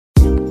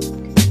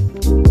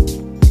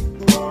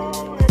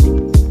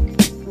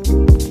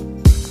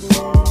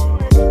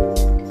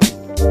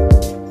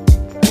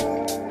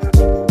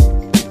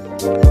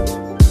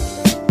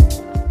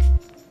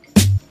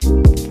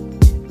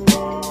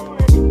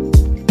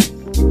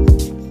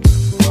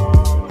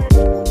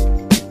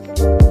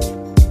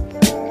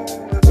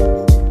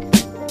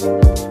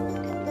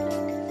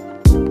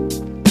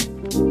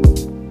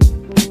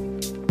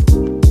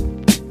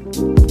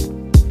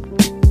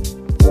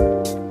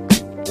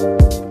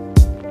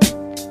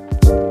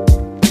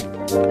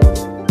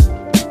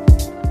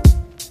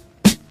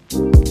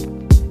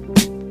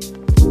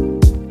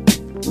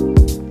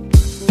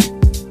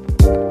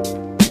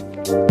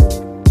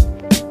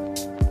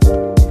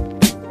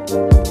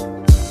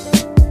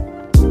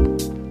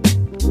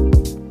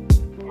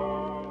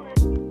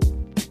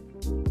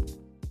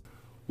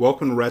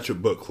Welcome to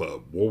Ratchet Book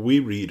Club, where we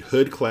read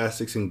hood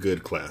classics and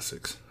good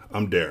classics.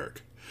 I'm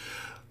Derek.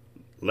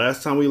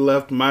 Last time we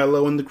left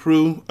Milo and the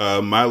crew,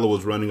 Milo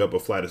was running up a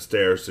flight of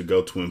stairs to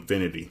go to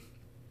Infinity.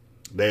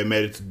 They had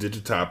made it to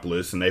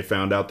Digitopolis, and they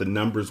found out the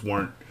numbers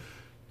weren't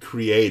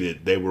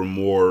created, they were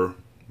more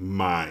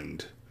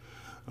mined.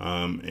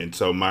 And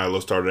so Milo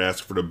started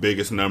asking for the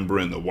biggest number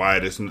and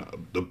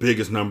the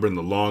biggest number and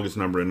the longest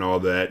number and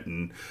all that.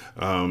 And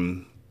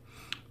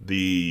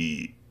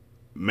the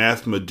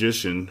math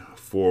magician,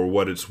 for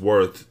what it's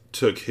worth,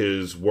 took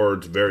his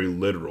words very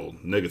literal.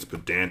 Nigga's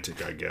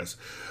pedantic, I guess.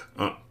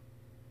 I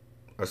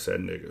said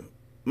nigga.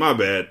 My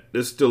bad.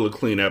 It's still a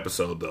clean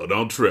episode, though.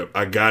 Don't trip.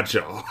 I got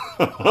y'all.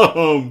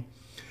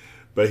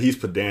 But he's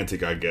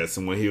pedantic, I guess.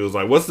 And when he was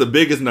like, what's the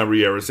biggest number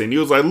you ever seen? He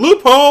was like,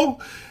 loophole!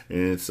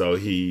 And so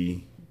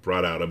he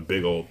brought out a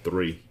big old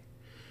 3.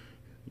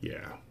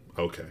 Yeah,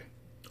 okay.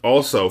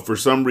 Also, for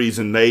some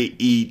reason, they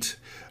eat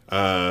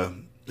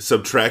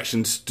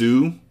subtraction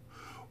stew,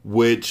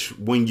 which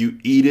when you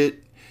eat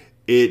it,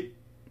 it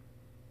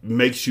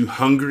makes you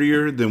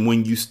hungrier than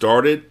when you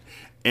started.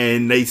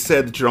 And they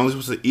said that you're only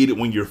supposed to eat it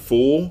when you're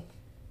full.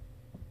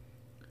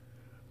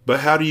 But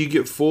how do you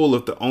get full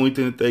if the only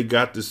thing that they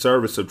got to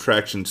serve is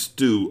subtraction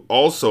stew?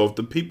 Also, if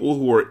the people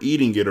who are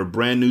eating it are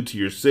brand new to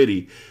your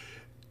city,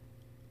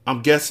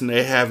 I'm guessing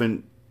they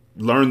haven't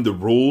learned the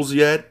rules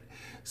yet.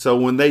 So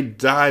when they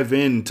dive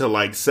into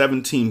like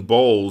 17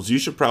 bowls, you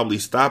should probably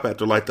stop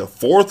after like the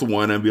 4th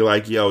one and be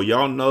like, yo,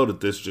 y'all know that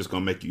this is just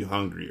going to make you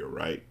hungrier,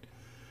 right?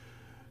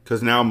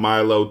 Because now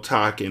Milo,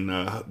 Tok, and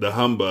the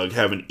Humbug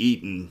haven't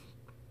eaten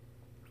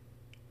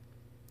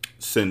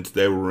since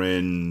they were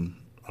in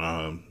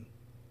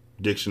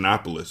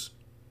Dictionopolis.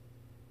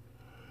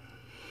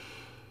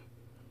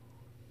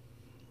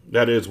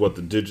 That is what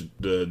the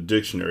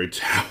dictionary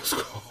tab is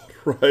called.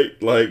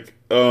 Right? Like,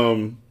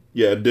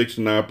 yeah,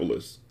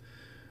 Dictionopolis.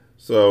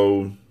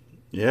 So,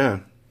 yeah.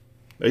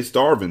 They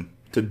starving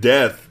to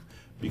death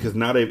because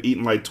now they've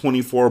eaten like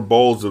 24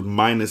 bowls of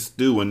minus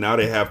stew and now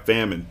they have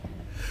famine.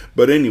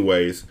 But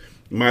anyways,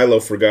 Milo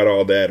forgot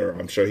all that, or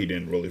I'm sure he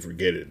didn't really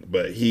forget it.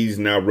 But he's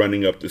now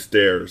running up the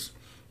stairs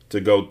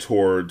to go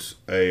towards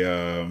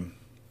a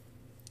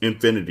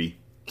Infinity.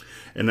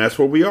 And that's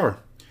where we are.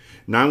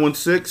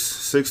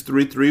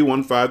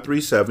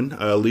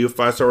 916-633-1537. Leave a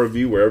 5-star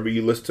review wherever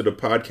you listen to the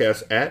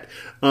podcast at.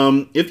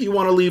 If you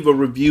want to leave a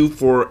review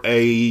for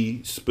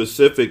a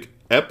specific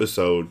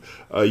episode,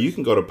 you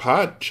can go to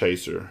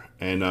Podchaser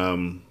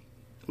and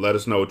let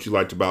us know what you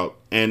liked about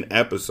an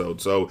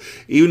episode. So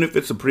even if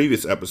it's a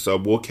previous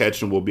episode, we'll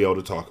catch and we'll be able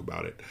to talk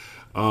about it.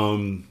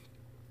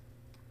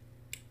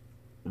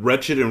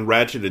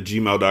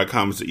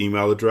 wretchedandratchet@gmail.com is the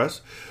email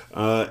address.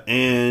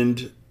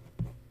 And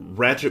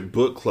Ratchet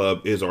Book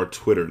Club is our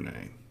Twitter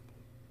name.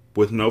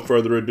 With no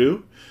further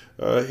ado,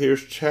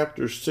 here's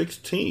chapter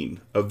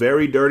 16, A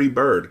Very Dirty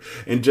Bird.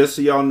 And just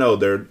so y'all know,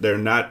 they're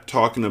not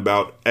talking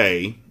about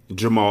A,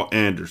 Jamal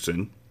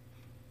Anderson,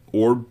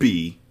 or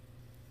B,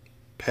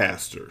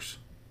 pastors.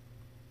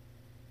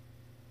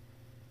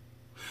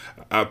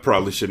 I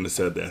probably shouldn't have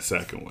said that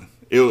second one.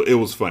 It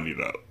was funny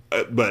though.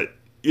 But,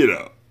 you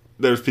know,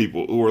 there's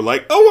people who are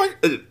like, oh,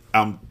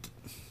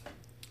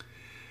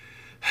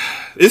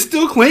 it's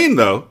still clean,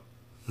 though.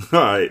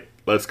 All right,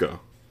 let's go.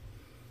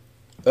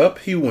 Up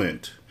he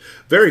went,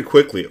 very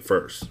quickly at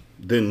first,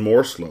 then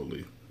more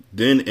slowly,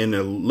 then in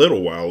a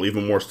little while,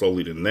 even more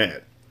slowly than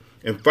that.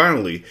 And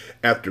finally,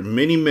 after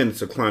many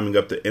minutes of climbing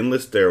up the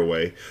endless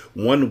stairway,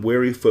 one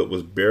weary foot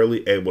was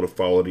barely able to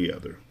follow the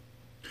other.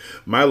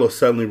 Milo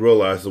suddenly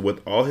realized that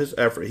with all his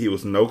effort, he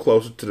was no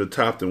closer to the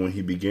top than when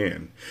he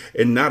began,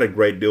 and not a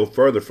great deal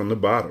further from the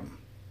bottom.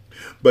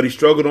 But he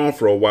struggled on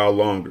for a while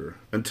longer,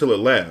 until at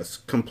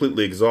last,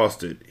 completely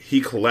exhausted, he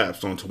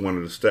collapsed onto one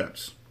of the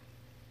steps.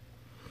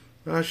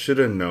 I should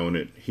have known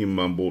it, he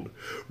mumbled,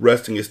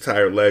 resting his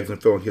tired legs and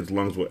filling his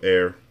lungs with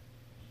air.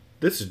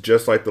 This is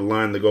just like the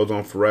line that goes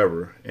on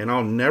forever, and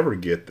I'll never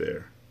get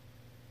there.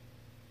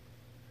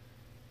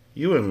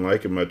 You wouldn't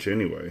like it much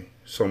anyway,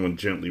 someone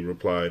gently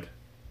replied.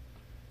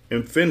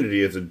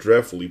 Infinity is a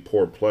dreadfully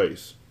poor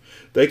place.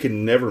 They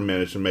can never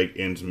manage to make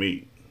ends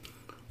meet.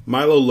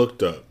 Milo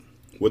looked up,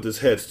 with his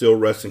head still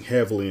resting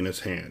heavily in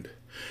his hand.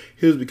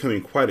 He was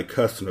becoming quite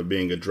accustomed to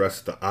being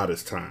addressed at the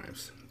oddest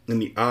times, in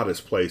the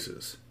oddest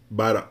places,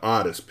 by the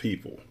oddest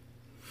people.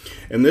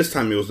 And this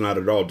time he was not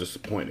at all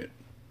disappointed.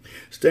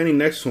 Standing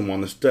next to him on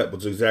the step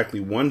was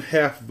exactly one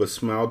half of a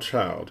small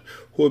child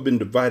who had been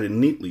divided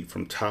neatly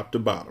from top to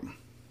bottom.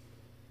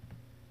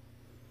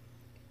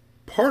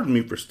 Pardon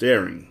me for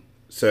staring,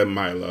 said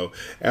Milo,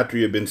 after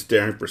he had been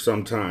staring for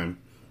some time,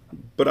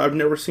 but I've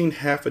never seen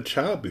half a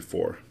child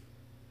before.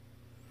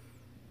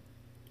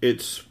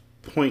 It's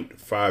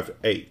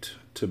 0.58,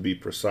 to be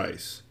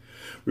precise,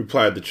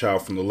 replied the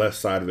child from the left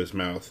side of his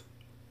mouth,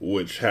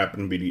 which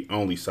happened to be the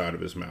only side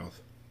of his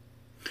mouth.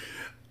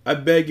 I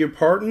beg your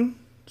pardon,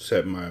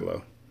 said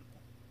Milo.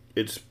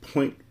 It's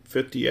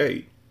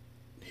 0.58,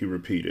 he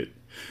repeated.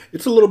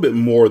 It's a little bit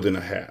more than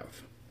a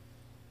half.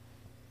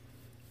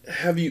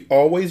 Have you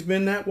always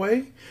been that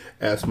way?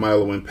 Asked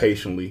Milo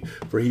impatiently,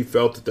 for he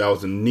felt that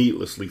was a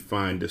needlessly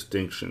fine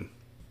distinction.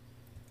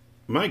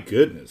 My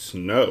goodness,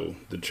 no,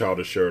 the child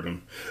assured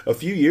him. A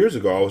few years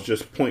ago I was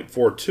just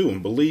 .42,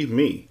 and believe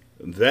me,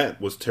 that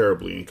was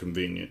terribly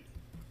inconvenient.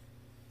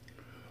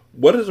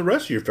 What is the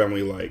rest of your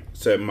family like?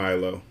 Said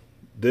Milo,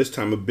 this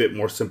time a bit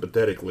more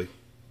sympathetically.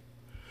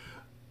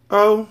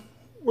 Oh,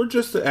 we're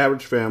just the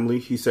average family,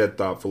 he said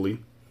thoughtfully.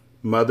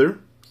 Mother,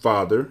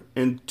 father,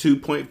 and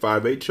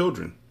 2.58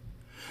 children.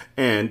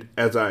 And,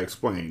 as I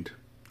explained,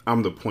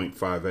 I'm the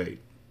 .58.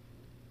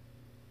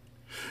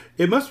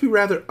 It must be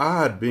rather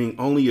odd being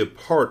only a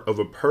part of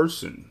a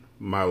person,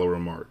 Milo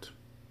remarked.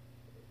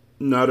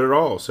 Not at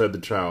all, said the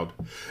child.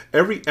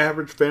 Every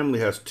average family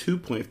has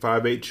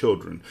 2.58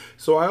 children,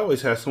 so I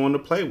always have someone to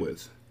play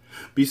with.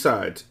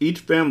 Besides, each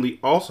family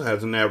also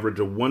has an average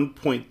of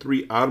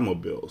 1.3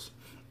 automobiles,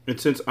 and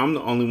since I'm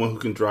the only one who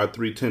can drive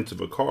 3/10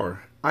 of a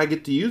car, I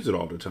get to use it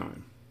all the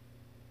time.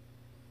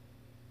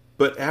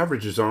 But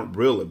averages aren't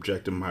real,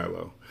 objected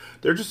Milo.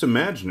 They're just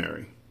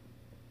imaginary.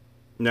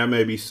 That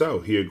may be so,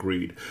 he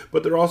agreed,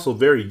 but they're also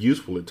very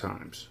useful at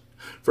times.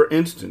 For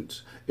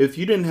instance, if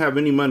you didn't have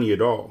any money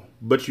at all,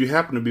 but you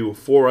happened to be with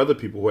 4 other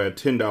people who had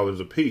 $10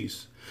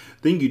 apiece,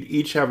 then you'd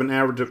each have an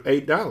average of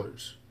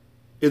 $8.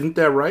 Isn't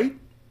that right?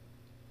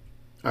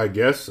 I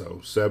guess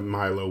so, said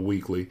Milo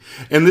weakly.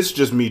 And this is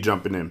just me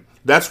jumping in.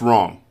 That's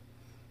wrong.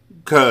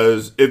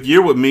 'Cause if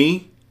you're with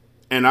me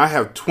and I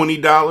have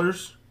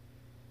 $20,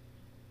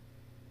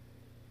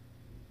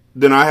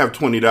 then I have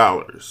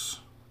 $20.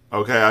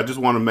 Okay, I just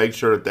want to make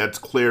sure that that's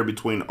clear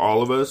between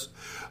all of us.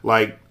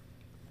 Like,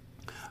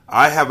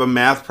 I have a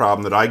math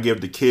problem that I give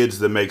to kids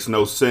that makes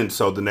no sense,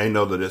 so then they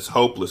know that it's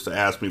hopeless to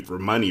ask me for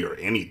money or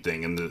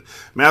anything. And the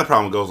math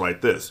problem goes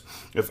like this.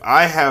 If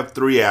I have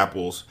 3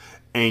 apples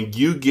and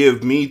you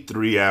give me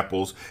 3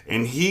 apples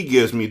and he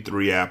gives me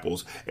 3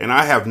 apples and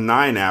I have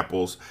 9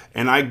 apples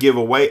and I give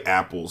away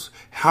apples,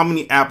 how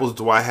many apples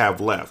do I have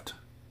left?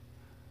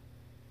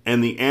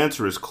 And the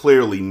answer is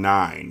clearly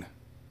 9.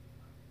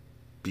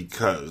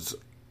 Because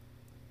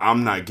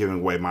I'm not giving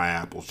away my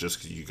apples just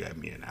because you gave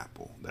me an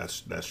apple.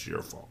 That's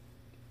your fault.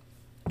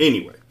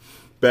 Anyway,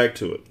 back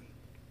to it.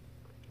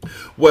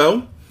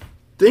 Well,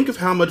 think of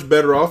how much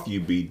better off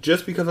you'd be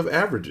just because of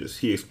averages,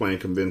 he explained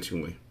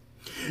convincingly.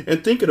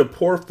 And think of the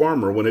poor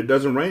farmer when it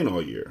doesn't rain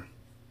all year.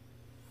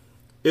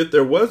 If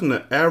there wasn't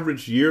an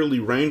average yearly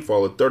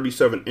rainfall of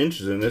 37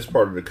 inches in this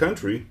part of the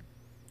country,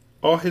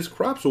 all his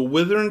crops will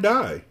wither and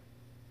die.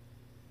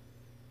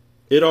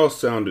 It all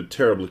sounded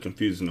terribly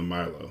confusing to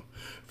Milo,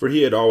 for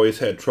he had always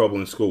had trouble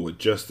in school with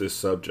just this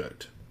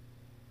subject.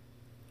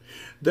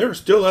 There are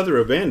still other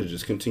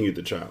advantages, continued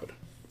the child.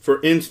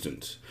 For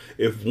instance,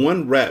 if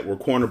one rat were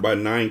cornered by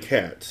 9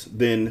 cats,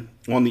 then,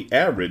 on the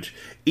average,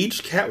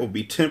 each cat will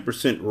be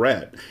 10%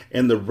 rat,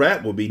 and the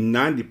rat will be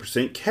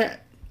 90%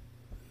 cat.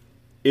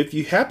 If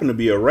you happen to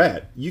be a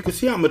rat, you can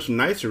see how much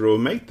nicer it will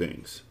make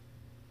things.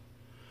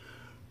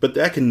 But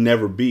that can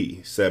never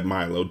be, said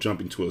Milo,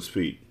 jumping to his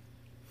feet.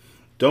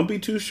 Don't be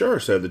too sure,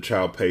 said the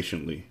child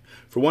patiently.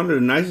 For one of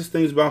the nicest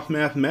things about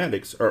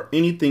mathematics, or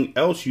anything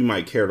else you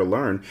might care to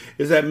learn,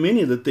 is that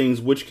many of the things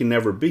which can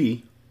never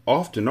be,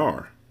 often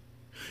are.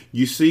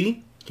 You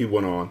see, he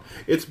went on,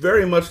 it's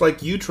very much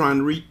like you trying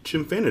to reach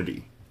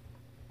infinity.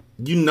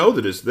 You know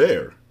that it's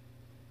there.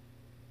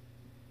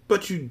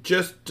 But you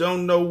just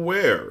don't know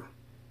where.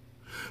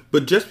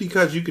 But just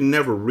because you can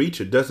never reach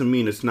it doesn't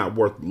mean it's not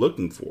worth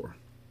looking for.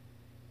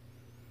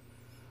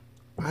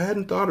 I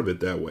hadn't thought of it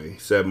that way,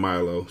 said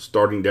Milo,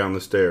 starting down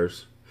the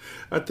stairs.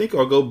 I think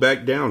I'll go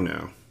back down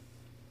now.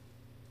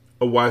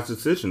 A wise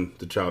decision,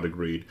 the child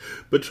agreed,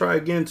 but try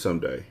again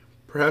someday.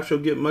 Perhaps you'll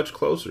get much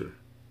closer.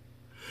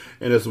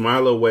 And as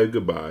Milo waved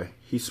goodbye,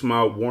 he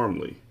smiled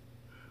warmly,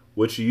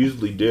 which he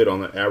usually did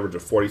on an average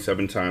of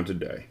 47 times a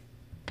day.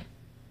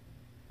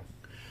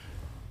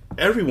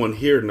 Everyone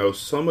here knows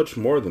so much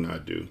more than I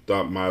do,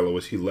 thought Milo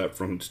as he leapt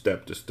from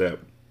step to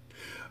step.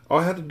 I'll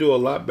have to do a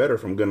lot better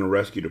if I'm going to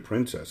rescue the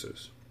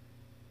princesses.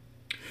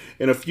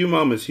 In a few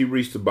moments, he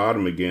reached the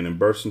bottom again and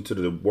burst into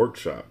the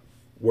workshop,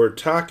 where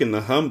Tock and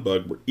the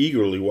humbug were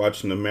eagerly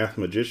watching the math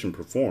magician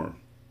perform.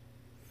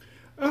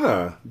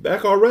 Ah,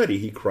 back already,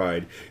 he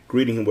cried,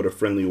 greeting him with a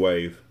friendly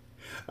wave.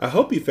 I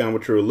hope you found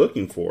what you were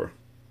looking for.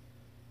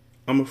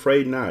 I'm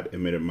afraid not,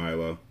 admitted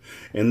Milo,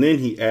 and then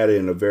he added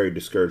in a very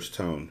discouraged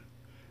tone.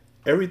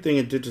 Everything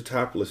in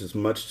Digitopolis is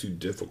much too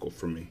difficult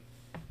for me.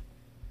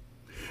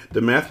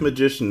 The math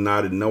magician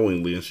nodded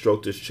knowingly and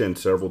stroked his chin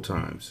several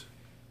times.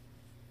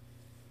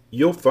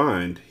 You'll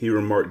find, he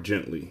remarked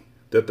gently,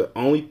 that the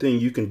only thing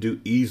you can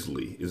do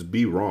easily is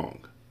be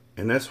wrong,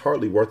 and that's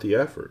hardly worth the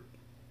effort.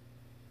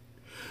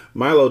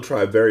 Milo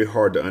tried very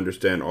hard to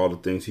understand all the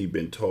things he'd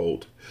been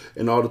told,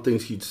 and all the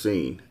things he'd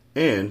seen,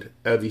 and,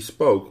 as he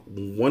spoke,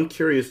 one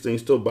curious thing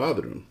still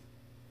bothered him.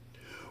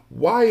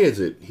 Why is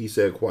it, he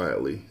said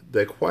quietly,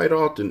 that quite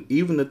often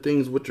even the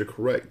things which are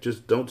correct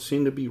just don't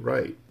seem to be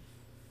right?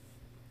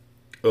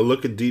 A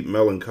look of deep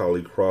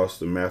melancholy crossed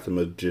the math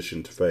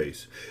magician's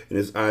face, and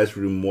his eyes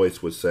grew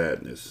moist with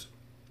sadness.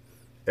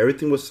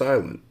 Everything was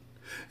silent,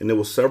 and it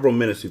was several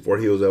minutes before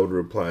he was able to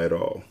reply at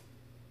all.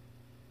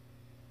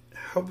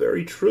 How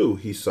very true,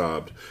 he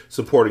sobbed,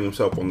 supporting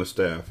himself on the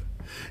staff.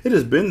 It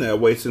has been that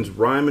way since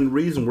rhyme and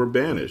reason were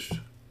banished.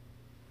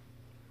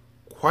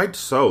 Quite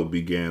so,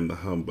 began the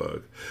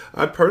humbug.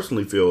 I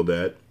personally feel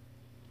that.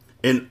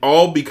 And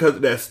all because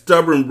of that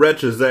stubborn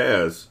wretch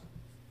Azaz,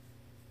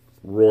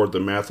 roared the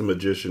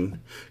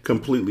mathematician,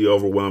 completely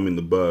overwhelming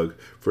the bug,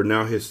 for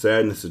now his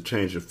sadness had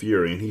changed to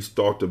fury, and he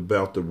stalked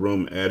about the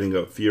room, adding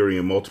up fury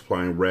and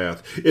multiplying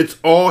wrath. It's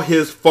all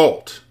his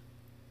fault!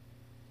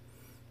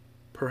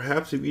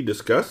 Perhaps if you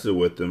discussed it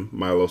with him,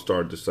 Milo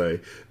started to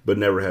say, but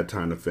never had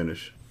time to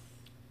finish.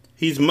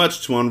 He's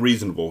much too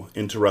unreasonable,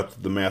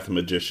 interrupted the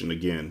mathematician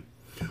again.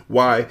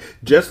 Why,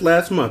 just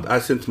last month I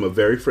sent him a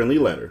very friendly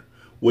letter,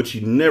 which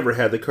he never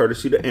had the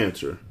courtesy to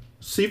answer.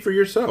 See for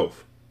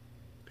yourself.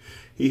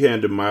 He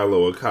handed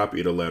Milo a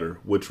copy of the letter,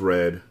 which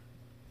read,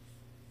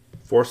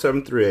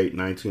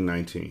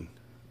 4738-1919,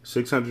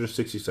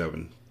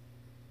 667,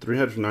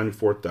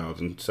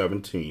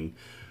 394,017,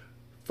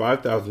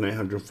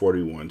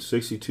 5,841,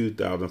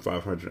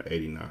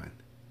 62,589,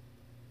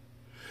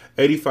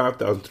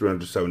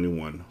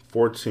 85,371,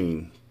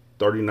 14,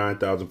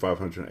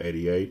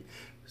 39,588,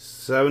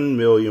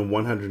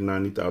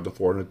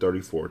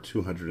 7,190,434,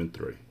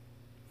 203,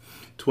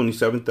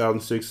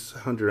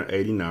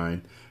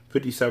 27,689,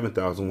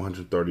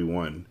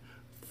 57,131,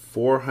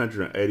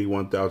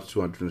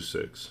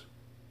 481,206,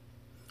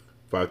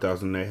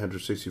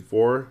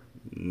 5,864,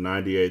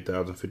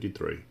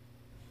 98,053,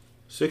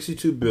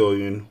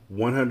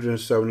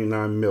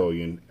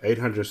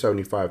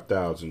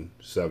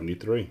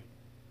 62,179,875,073.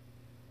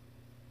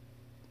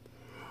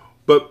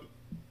 But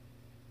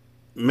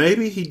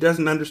maybe he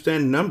doesn't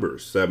understand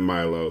numbers, said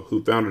Milo,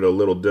 who found it a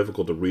little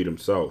difficult to read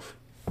himself.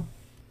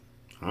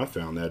 I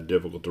found that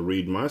difficult to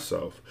read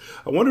myself.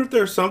 I wonder if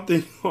there's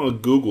something on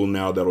Google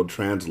now that'll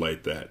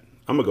translate that.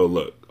 I'm going to go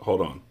look.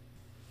 Hold on.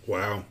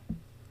 Wow.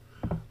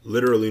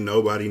 Literally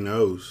nobody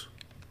knows.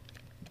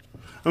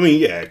 I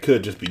mean, yeah, it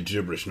could just be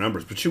gibberish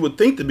numbers, but you would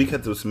think that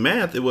because it was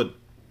math, it would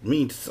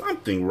mean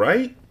something,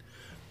 right?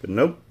 But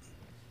nope.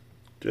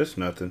 Just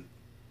nothing.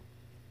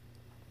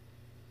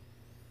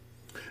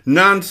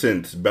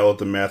 Nonsense, bellowed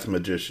the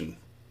mathematician.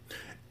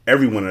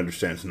 Everyone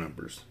understands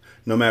numbers.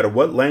 No matter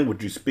what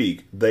language you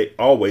speak, they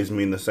always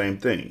mean the same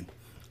thing.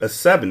 A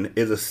 7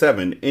 is a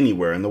 7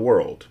 anywhere in the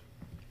world.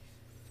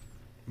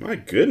 My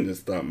goodness,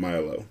 thought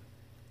Milo.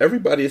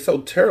 Everybody is so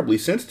terribly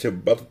sensitive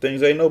about the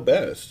things they know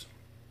best.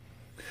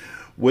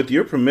 With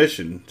your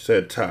permission,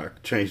 said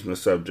Tak, changing the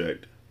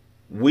subject,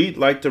 we'd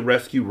like to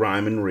rescue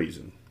rhyme and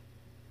reason.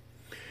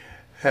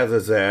 Has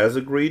Azaz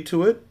agreed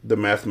to it? The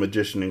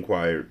mathematician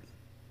inquired.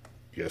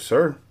 Yes,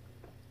 sir,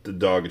 the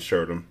dog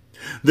assured him.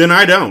 Then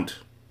I don't,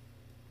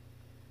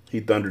 he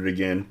thundered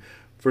again,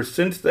 for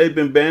since they've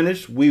been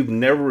banished, we've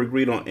never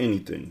agreed on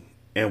anything,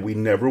 and we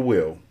never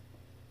will.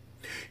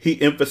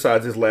 He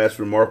emphasized his last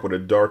remark with a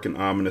dark and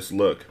ominous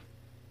look.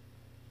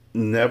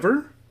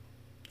 Never?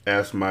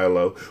 Asked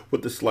Milo,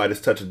 with the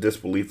slightest touch of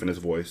disbelief in his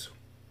voice.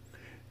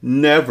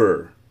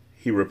 Never,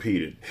 he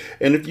repeated,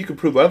 and if you can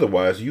prove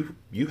otherwise, you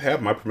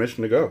have my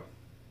permission to go.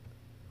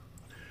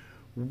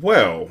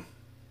 Well,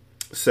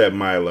 said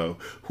Milo,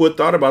 who had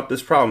thought about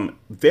this problem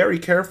very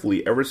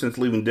carefully ever since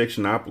leaving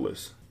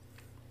Dictionopolis.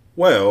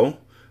 Well,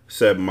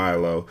 said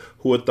Milo,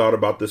 who had thought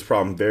about this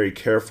problem very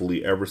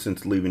carefully ever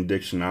since leaving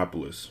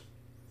Dictionopolis.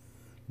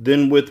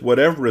 Then with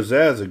whatever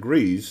Azaz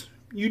agrees,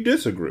 you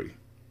disagree.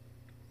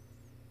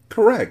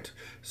 Correct,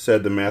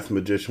 said the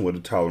mathematician with a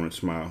tolerant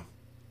smile.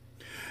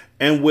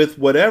 And with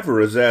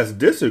whatever Azaz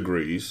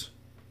disagrees,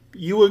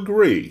 you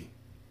agree.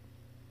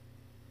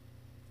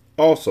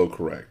 Also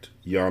correct,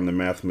 yawned the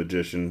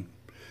mathematician,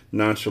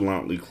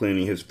 nonchalantly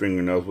cleaning his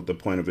fingernails with the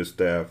point of his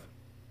staff.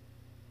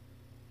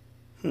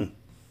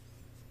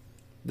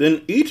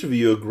 Then each of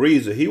you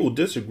agrees that he will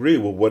disagree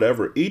with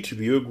whatever each of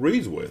you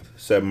agrees with,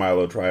 said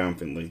Milo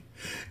triumphantly.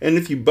 And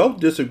if you both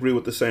disagree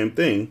with the same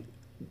thing,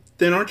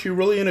 then aren't you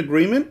really in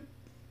agreement?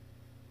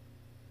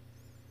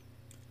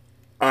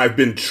 I've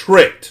been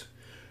tricked,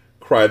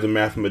 cried the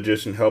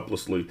mathematician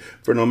helplessly,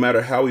 for no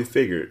matter how he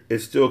figured, it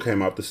still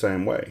came out the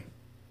same way.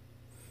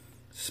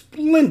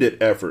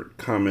 Splendid effort,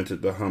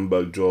 commented the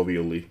humbug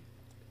jovially.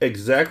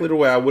 Exactly the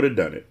way I would have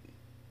done it.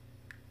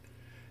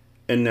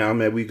 And now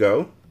may we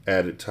go?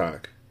 Added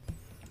Tak.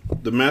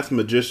 The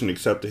mathematician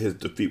accepted his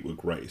defeat with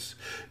grace,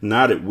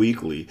 nodded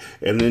weakly,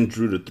 and then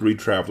drew the three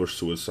travelers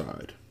to his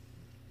side.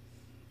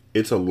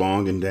 It's a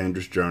long and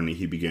dangerous journey,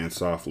 he began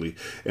softly,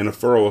 and a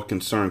furrow of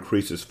concern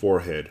creased his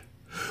forehead.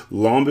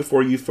 Long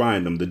before you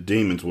find them, the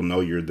demons will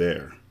know you're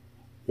there.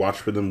 Watch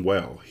for them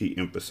well, he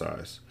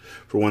emphasized,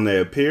 for when they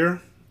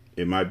appear,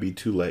 it might be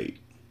too late.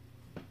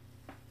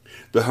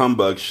 The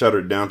humbug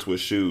shuddered down to his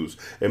shoes,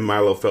 and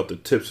Milo felt the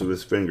tips of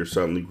his fingers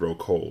suddenly grow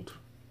cold.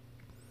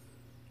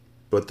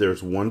 But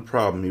there's one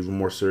problem even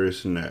more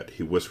serious than that,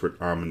 he whispered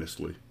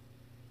ominously.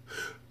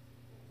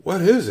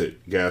 What is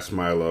it? Gasped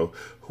Milo,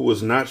 who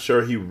was not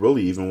sure he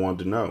really even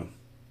wanted to know.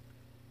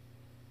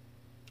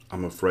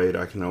 I'm afraid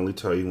I can only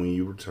tell you when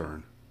you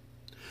return.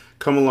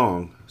 Come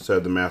along,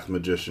 said the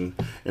mathematician,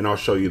 and I'll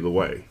show you the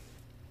way.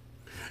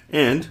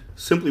 And,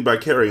 simply by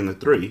carrying the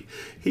three,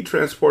 he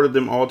transported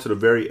them all to the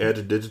very edge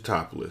of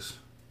Digitopolis.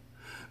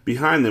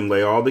 Behind them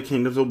lay all the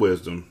kingdoms of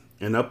wisdom,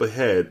 and up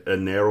ahead a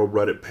narrow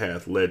rutted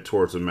path led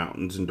towards the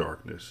mountains in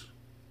darkness.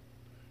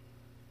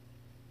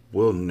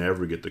 We'll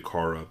never get the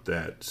car up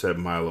that, said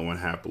Milo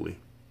unhappily.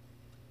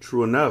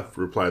 True enough,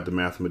 replied the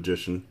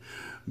mathematician,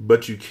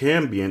 but you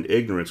can be in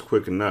ignorance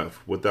quick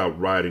enough without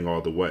riding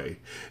all the way,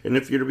 and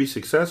if you're to be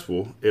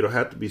successful, it'll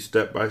have to be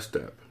step by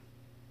step.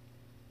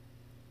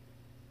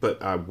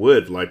 But I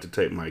would like to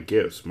take my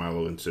gifts,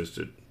 Milo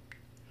insisted.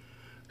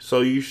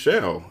 So you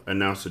shall,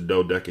 announced the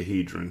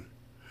dodecahedron,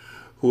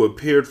 who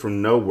appeared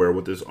from nowhere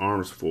with his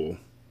arms full.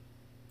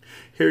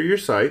 Here are your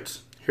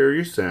sights, here are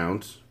your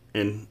sounds,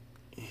 and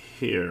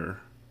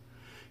here,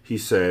 he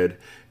said,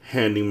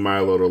 handing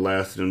Milo the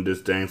last of them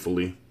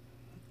disdainfully,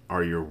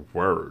 are your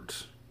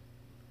words.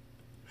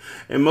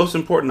 And most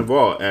important of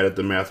all, added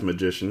the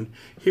mathematician,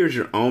 here's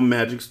your own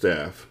magic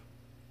staff.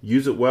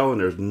 Use it well and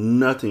there's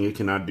nothing it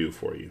cannot do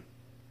for you.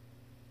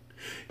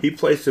 He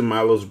placed in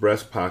Milo's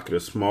breast pocket a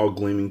small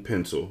gleaming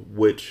pencil,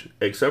 which,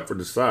 except for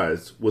the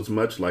size, was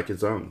much like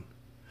his own.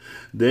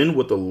 Then,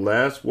 with a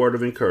last word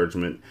of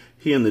encouragement,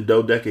 he and the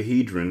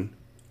dodecahedron,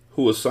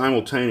 who was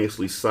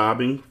simultaneously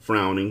sobbing,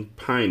 frowning,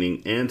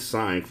 pining, and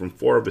sighing from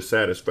 4 of his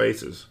saddest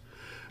faces,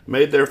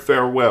 made their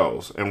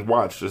farewells and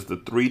watched as the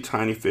 3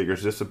 tiny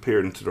figures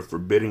disappeared into the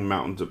forbidding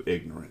mountains of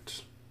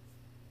ignorance.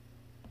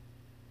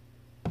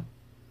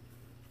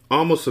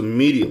 Almost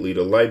immediately,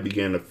 the light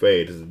began to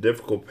fade as the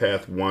difficult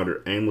path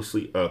wandered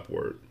aimlessly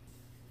upward,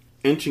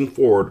 inching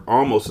forward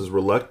almost as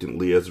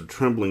reluctantly as a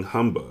trembling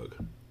humbug.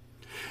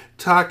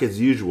 Tok, as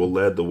usual,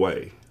 led the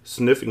way,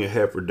 sniffing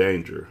ahead for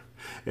danger,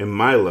 and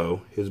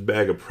Milo, his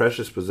bag of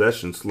precious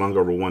possessions slung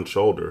over one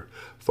shoulder,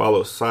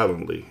 followed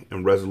silently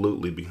and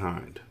resolutely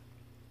behind.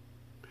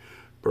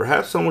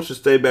 Perhaps someone should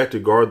stay back to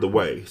guard the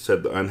way,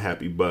 said the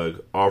unhappy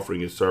bug,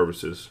 offering his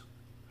services.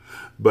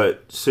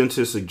 But since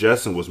his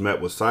suggestion was met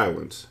with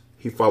silence,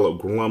 he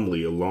followed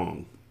glumly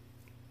along.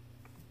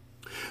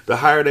 The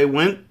higher they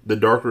went, the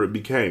darker it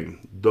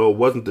became, though it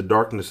wasn't the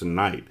darkness of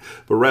night,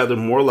 but rather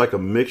more like a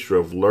mixture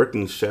of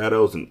lurking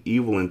shadows and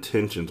evil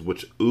intentions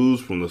which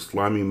oozed from the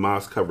slimy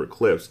moss-covered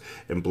cliffs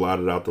and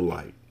blotted out the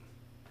light.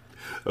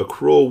 A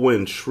cruel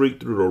wind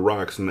shrieked through the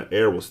rocks and the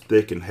air was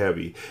thick and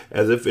heavy,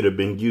 as if it had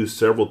been used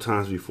several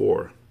times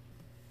before.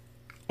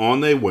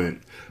 On they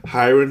went,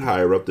 higher and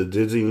higher up the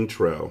dizzying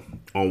trail,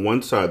 on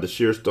one side the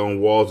sheer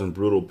stone walls and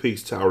brutal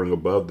peaks towering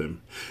above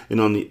them,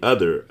 and on the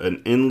other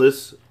an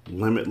endless,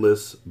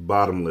 limitless,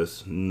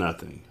 bottomless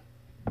nothing.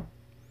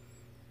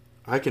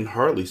 I can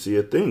hardly see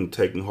a thing,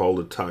 taking hold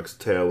of Tok's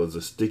tail as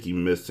a sticky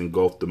mist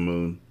engulfed the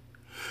moon.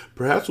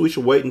 Perhaps we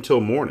should wait until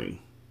morning.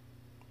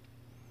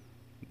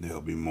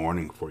 There'll be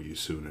morning for you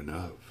soon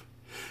enough,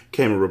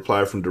 came a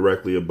reply from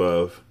directly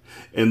above,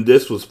 and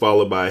this was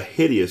followed by a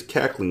hideous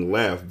cackling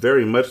laugh,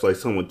 very much like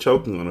someone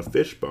choking on a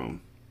fishbone.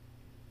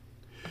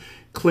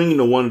 Clinging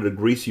to one of the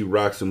greasy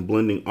rocks and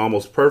blending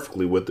almost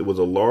perfectly with it was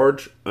a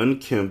large,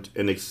 unkempt,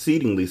 and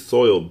exceedingly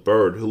soiled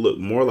bird who looked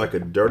more like a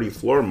dirty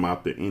floor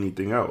mop than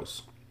anything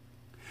else.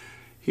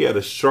 He had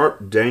a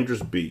sharp,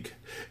 dangerous beak,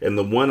 and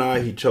the one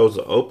eye he chose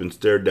to open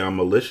stared down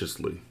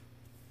maliciously.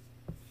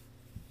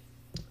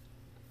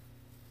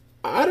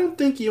 I don't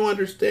think you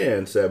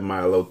understand, said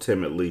Milo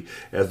timidly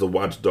as the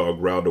watchdog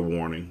growled a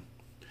warning.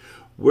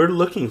 We're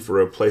looking for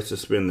a place to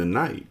spend the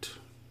night.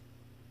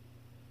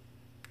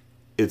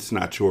 It's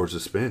not yours to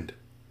spend.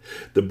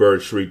 The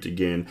bird shrieked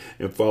again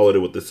and followed it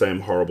with the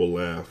same horrible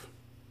laugh.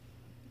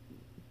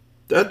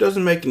 That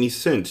doesn't make any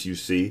sense, you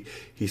see,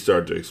 he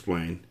started to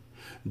explain.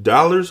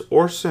 Dollars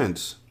or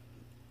cents,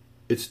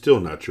 it's still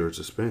not yours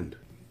to spend.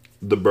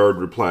 The bird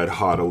replied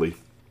haughtily.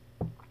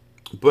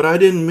 But I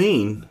didn't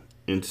mean,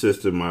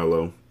 insisted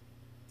Milo.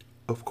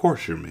 Of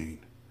course you're mean,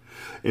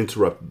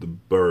 interrupted the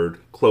bird,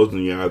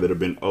 closing the eye that had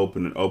been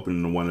open and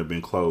opening the one that had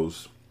been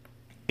closed.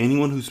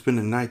 Anyone who spends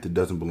a night that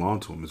doesn't belong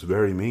to him is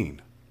very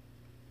mean.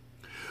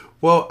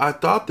 Well, I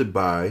thought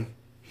that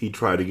he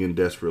tried again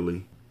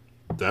desperately.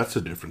 That's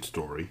a different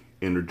story,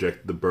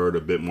 interjected the bird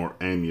a bit more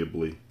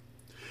amiably.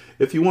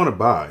 If you want to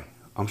buy,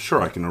 I'm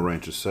sure I can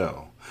arrange a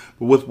sale.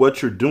 But with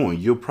what you're doing,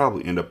 you'll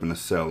probably end up in a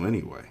cell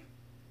anyway.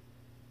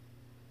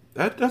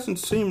 That doesn't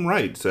seem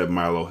right, said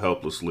Milo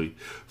helplessly,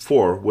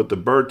 for, with the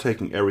bird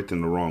taking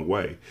everything the wrong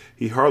way,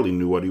 he hardly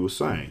knew what he was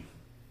saying.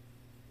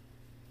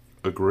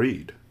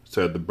 Agreed,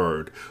 said the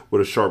bird,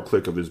 with a sharp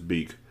click of his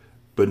beak,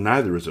 but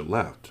neither is it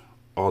left,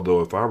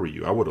 although if I were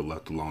you, I would have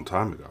left a long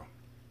time ago.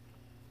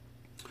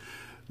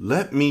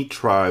 Let me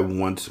try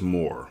once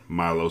more,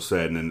 Milo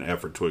said in an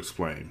effort to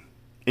explain.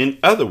 In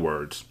other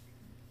words.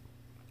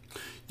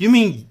 You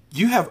mean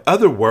you have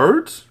other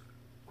words?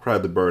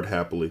 Cried the bird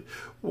happily.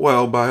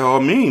 Well, by all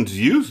means,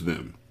 use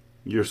them.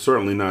 You're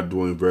certainly not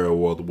doing very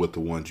well with the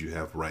ones you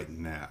have right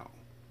now.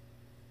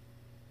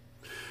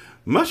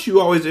 Must you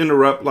always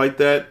interrupt like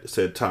that?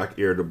 Said Tok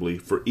irritably,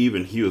 for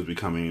even he was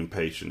becoming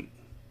impatient.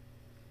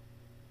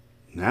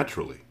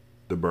 Naturally,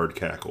 the bird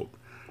cackled.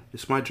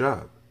 It's my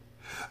job.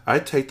 I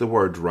take the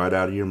words right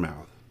out of your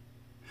mouth.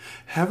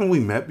 Haven't we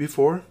met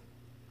before?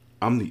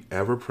 I'm the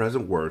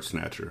ever-present word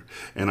snatcher,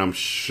 and I'm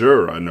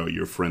sure I know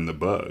your friend the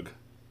bug.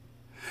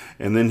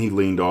 And then he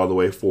leaned all the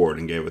way forward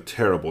and gave a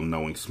terrible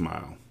knowing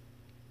smile.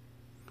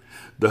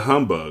 The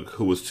humbug,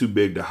 who was too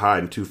big to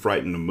hide and too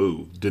frightened to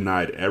move,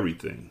 denied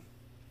everything.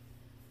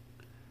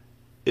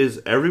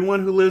 Is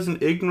everyone who lives in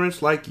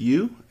ignorance like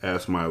you?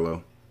 Asked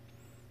Milo.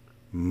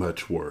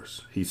 Much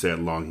worse, he said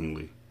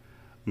longingly.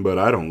 But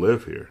I don't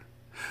live here.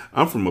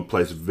 I'm from a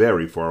place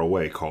very far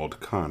away called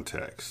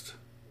Context.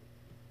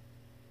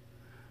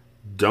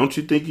 Don't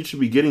you think you should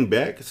be getting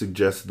back?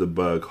 Suggested the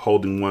bug,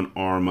 holding one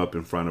arm up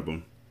in front of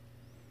him.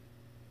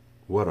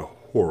 What a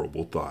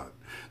horrible thought,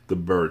 the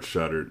bird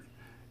shuddered.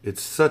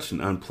 It's such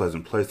an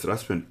unpleasant place that I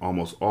spend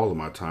almost all of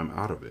my time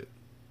out of it.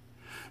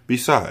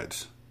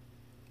 Besides,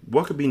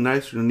 what could be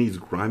nicer than these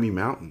grimy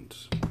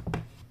mountains?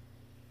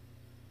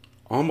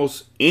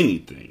 Almost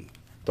anything,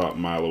 thought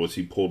Milo as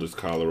he pulled his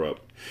collar up.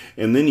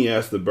 And then he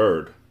asked the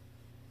bird,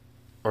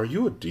 Are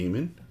you a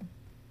demon?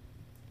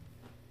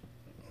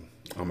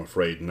 I'm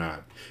afraid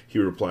not, he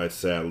replied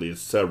sadly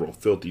as several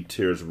filthy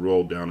tears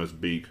rolled down his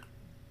beak.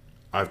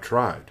 I've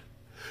tried,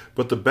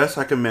 but the best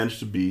I can manage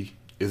to be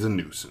is a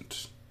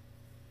nuisance.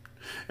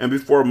 And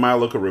before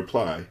Milo could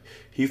reply,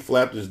 he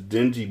flapped his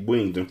dingy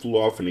wings and flew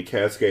off in a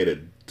cascade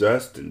of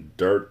dust and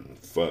dirt and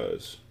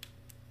fuzz.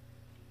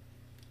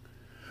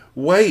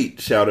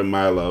 Wait, shouted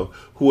Milo,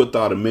 who had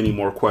thought of many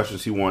more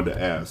questions he wanted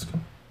to ask.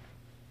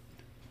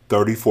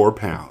 34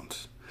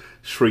 pounds,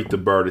 shrieked the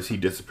bird as he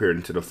disappeared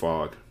into the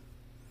fog.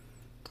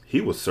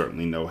 He was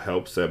certainly no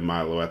help, said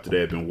Milo after they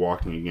had been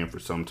walking again for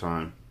some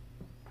time.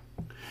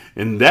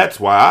 And that's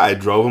why I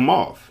drove him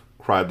off,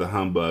 cried the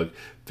humbug,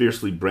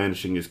 fiercely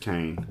brandishing his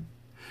cane.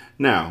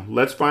 Now,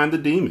 let's find the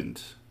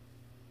demons.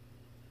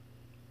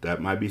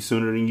 That might be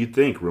sooner than you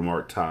think,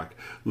 remarked Tok,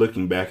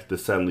 looking back at the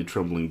suddenly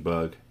trembling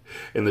bug,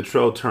 and the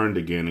trail turned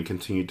again and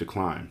continued to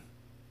climb.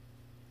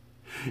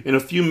 In a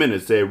few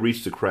minutes they had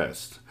reached the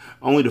crest,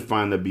 only to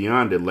find that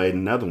beyond it lay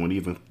another one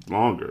even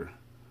longer,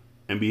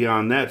 and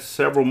beyond that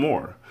several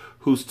more,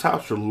 whose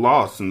tops were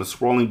lost in the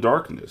swirling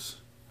darkness.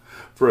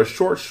 For a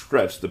short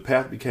stretch the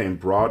path became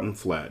broad and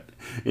flat,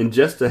 and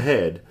just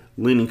ahead,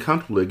 leaning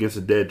comfortably against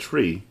a dead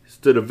tree,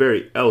 stood a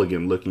very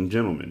elegant-looking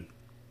gentleman.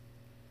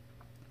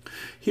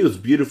 He was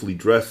beautifully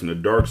dressed in a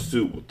dark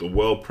suit with a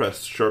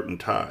well-pressed shirt and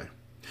tie.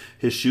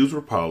 His shoes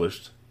were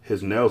polished,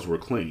 his nails were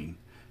clean,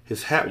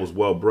 his hat was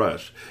well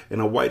brushed,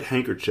 and a white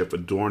handkerchief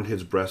adorned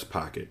his breast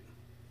pocket.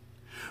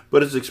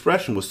 But his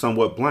expression was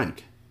somewhat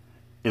blank.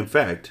 In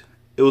fact,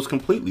 it was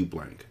completely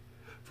blank,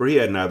 for he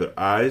had neither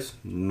eyes,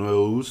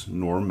 nose,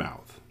 nor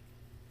mouth.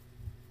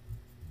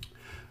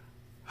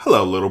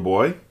 Hello, little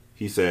boy,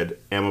 he said,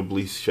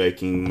 amiably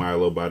shaking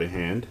Milo by the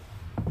hand.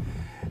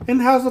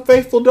 And how's the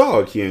faithful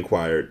dog? He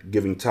inquired,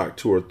 giving Tok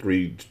 2 or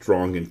 3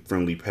 strong and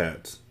friendly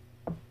pats.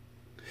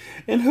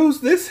 And who's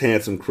this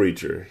handsome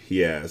creature?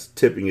 He asked,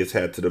 tipping his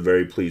hat to the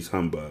very pleased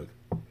humbug.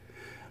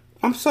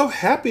 I'm so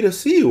happy to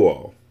see you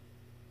all.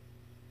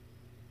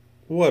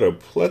 What a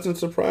pleasant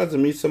surprise to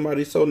meet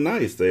somebody so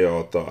nice, they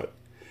all thought,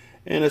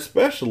 and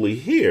especially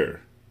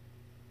here.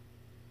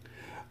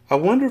 I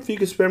wonder if you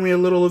could spare me a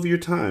little of your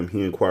time,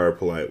 he inquired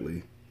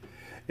politely,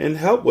 and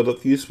help with a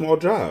few small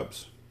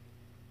jobs.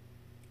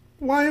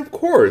 Why, of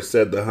course,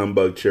 said the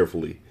humbug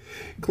cheerfully.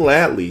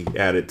 Gladly,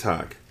 added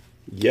Tok.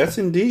 Yes,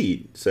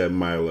 indeed, said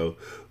Milo,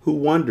 who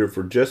wondered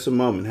for just a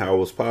moment how it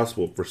was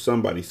possible for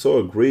somebody so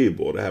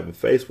agreeable to have a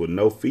face with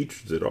no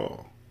features at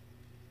all.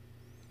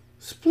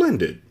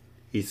 Splendid,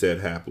 he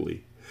said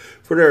happily,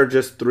 for there are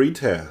just 3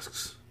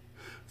 tasks.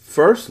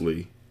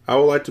 Firstly, I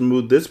would like to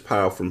move this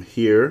pile from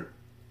here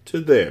to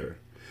there,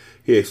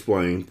 he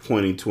explained,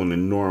 pointing to an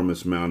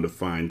enormous mound of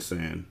fine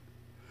sand.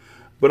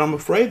 But I'm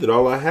afraid that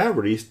all I have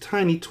are these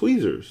tiny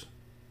tweezers.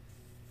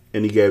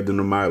 And he gave them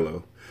to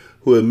Milo,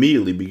 who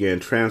immediately began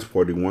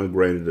transporting one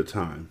grain at a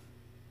time.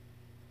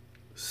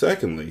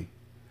 Secondly,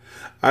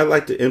 I'd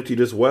like to empty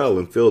this well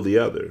and fill the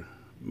other,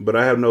 but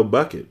I have no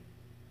bucket,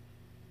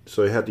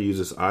 so he had to use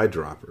this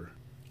eyedropper.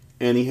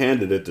 And he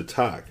handed it to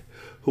Tok,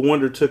 who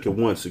undertook at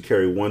once to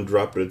carry 1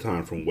 drop at a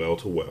time from well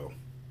to well.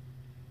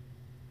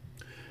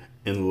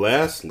 And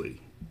lastly,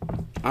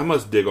 I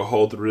must dig a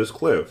hole through this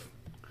cliff,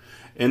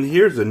 and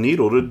here's a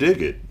needle to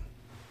dig it.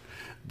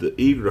 The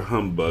eager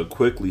humbug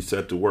quickly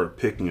set to work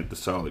picking at the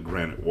solid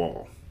granite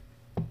wall.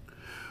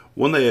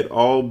 When they had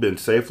all been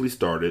safely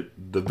started,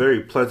 the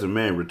very pleasant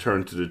man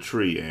returned to the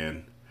tree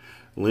and,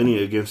 leaning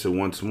against it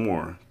once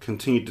more,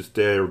 continued to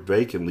stare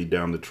vacantly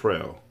down the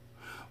trail,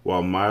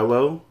 while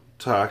Milo,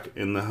 Tok,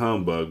 and the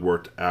humbug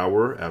worked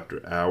hour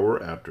after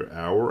hour after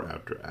hour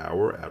after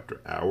hour after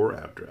hour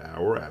after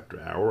hour after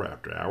hour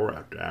after hour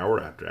after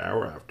hour after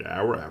hour after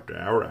hour after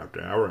hour after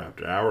hour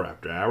after hour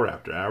after hour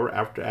after hour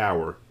after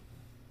hour.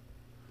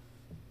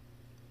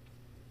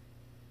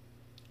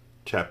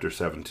 Chapter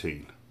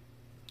 17.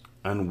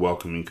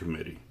 Unwelcoming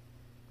Committee.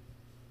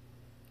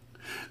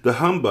 The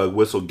humbug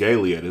whistled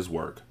gaily at his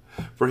work,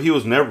 for he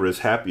was never as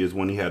happy as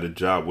when he had a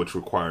job which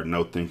required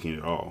no thinking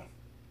at all.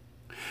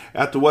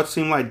 After what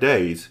seemed like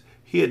days,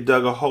 he had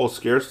dug a hole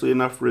scarcely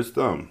enough for his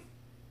thumb.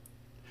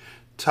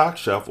 Tock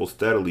shuffled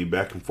steadily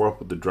back and forth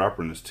with the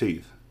dropper in his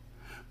teeth,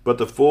 but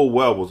the full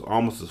well was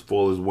almost as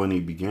full as when he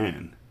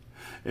began,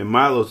 and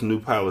Milo's new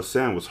pile of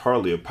sand was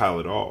hardly a pile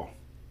at all.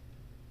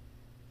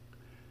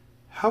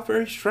 "How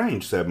very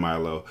strange," said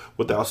Milo,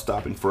 without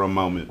stopping for a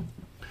moment.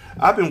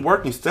 "I've been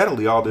working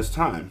steadily all this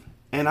time,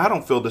 and I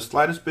don't feel the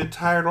slightest bit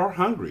tired or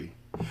hungry.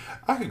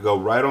 I could go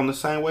right on the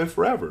same way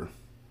forever."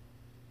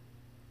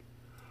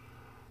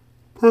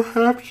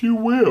 "Perhaps you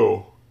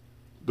will,"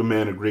 the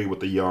man agreed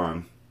with a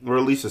yawn, or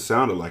at least it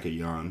sounded like a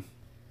yawn.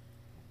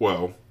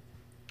 "Well,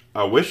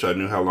 I wish I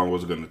knew how long it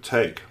was going to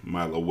take,"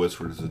 Milo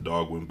whispered as the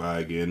dog went by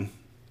again.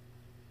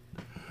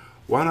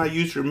 "Why not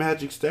use your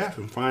magic staff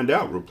and find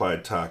out?"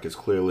 replied Tock as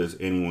clearly as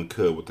anyone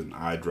could with an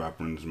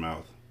eyedropper in his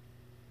mouth.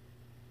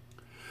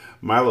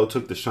 Milo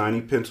took the shiny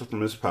pencil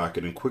from his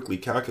pocket and quickly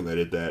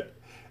calculated that,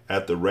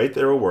 at the rate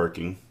they were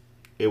working,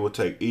 it would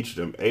take each of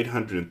them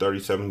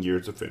 837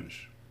 years to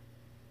finish.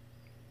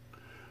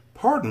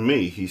 "Pardon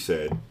me," he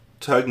said,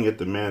 tugging at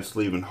the man's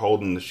sleeve and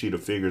holding the sheet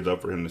of figures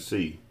up for him to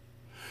see,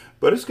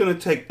 "but it's going to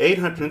take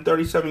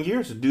 837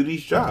 years to do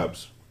these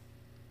jobs."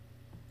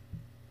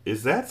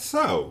 "Is that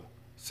so?"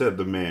 said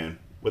the man,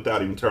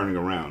 without even turning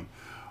around.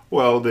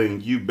 "Well,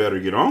 then you better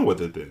get on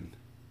with it then."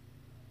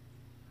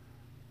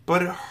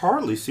 "But it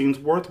hardly seems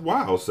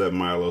worthwhile," said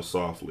Milo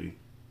softly.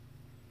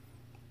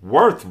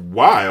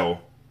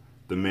 "Worthwhile?"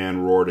 the man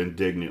roared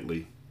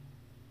indignantly.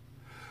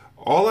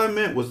 "All I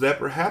meant was that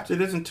perhaps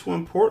it isn't too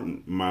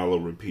important," Milo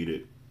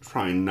repeated,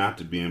 trying not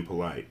to be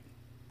impolite.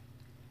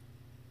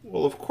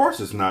 "Well, of course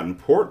it's not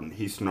important,"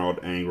 he snarled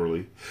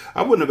angrily.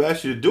 "I wouldn't have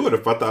asked you to do it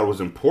if I thought it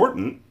was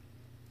important."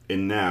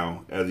 And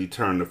now, as he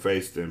turned to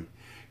face them,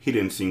 he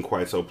didn't seem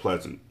quite so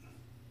pleasant.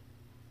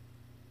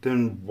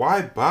 "Then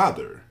why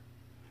bother?"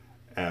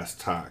 asked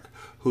Tock,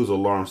 whose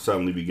alarm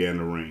suddenly began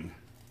to ring.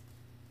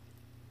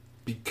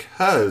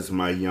 "Because,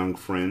 my young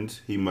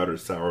friends," he muttered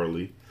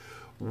sourly,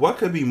 "what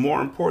could be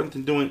more important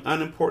than doing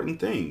unimportant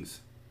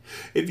things?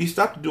 If you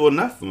stop to do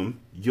enough of them,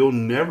 you'll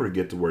never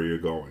get to where you're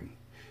going."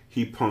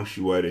 He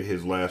punctuated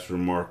his last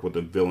remark with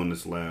a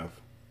villainous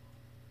laugh.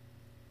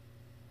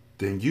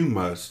 "Then you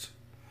must,"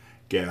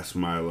 gasped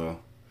Milo.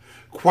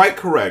 "Quite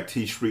correct,"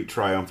 he shrieked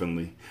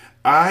triumphantly.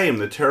 "I am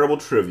the terrible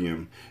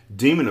Trivium,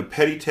 demon of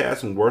petty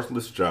tasks and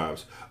worthless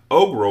jobs,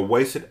 ogre of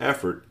wasted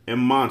effort,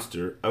 and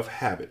monster of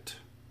habit."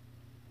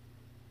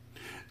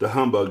 The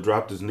humbug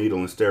dropped his needle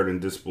and stared in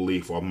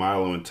disbelief while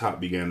Milo and Top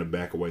began to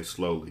back away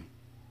slowly.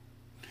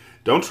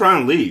 "Don't try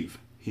and leave,"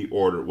 he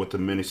ordered with a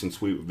menacing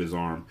sweep of his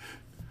arm,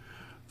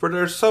 "for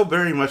there's so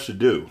very much to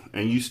do,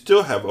 and you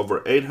still have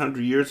over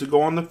 800 years to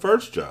go on the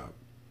first job."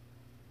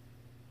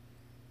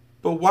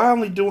 "But why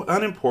only do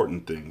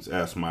unimportant things?"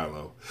 asked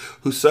Milo,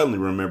 who suddenly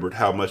remembered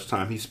how much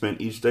time he spent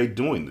each day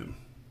doing them.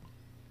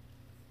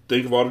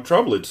 "Think of all the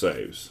trouble it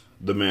saves,"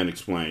 the man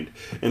explained,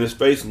 and his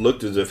face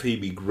looked as if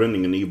he'd be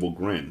grinning an evil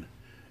grin,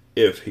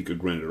 if he could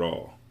grin at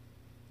all.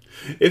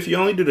 "If you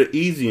only do the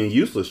easy and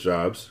useless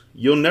jobs,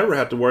 you'll never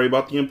have to worry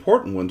about the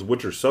important ones,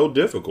 which are so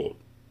difficult.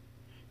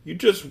 You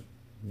just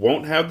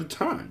won't have the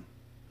time,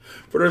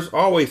 for there's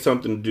always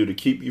something to do to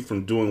keep you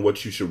from doing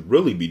what you should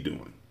really be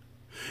doing.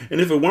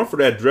 And if it weren't for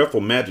that dreadful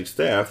magic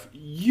staff,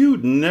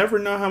 you'd never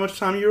know how much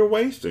time you were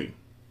wasting."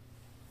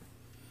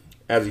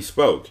 As he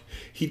spoke,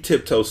 he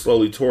tiptoed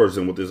slowly towards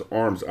them with his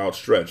arms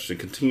outstretched and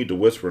continued to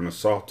whisper in a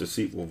soft,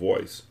 deceitful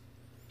voice.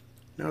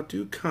 "Now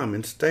do come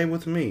and stay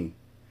with me.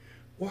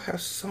 We'll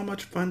have so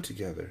much fun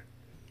together.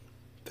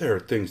 There are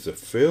things to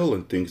fill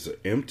and things to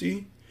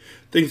empty,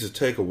 things to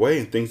take away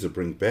and things to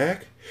bring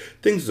back,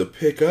 things to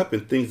pick up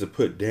and things to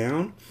put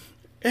down.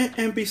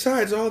 And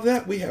besides all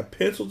that, we have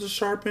pencils to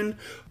sharpen,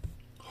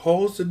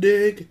 holes to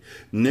dig,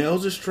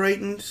 nails to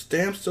straighten,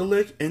 stamps to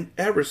lick, and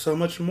ever so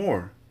much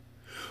more.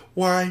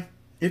 Why,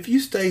 if you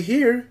stay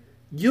here,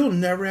 you'll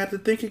never have to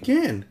think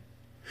again.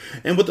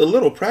 And with a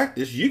little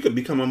practice, you could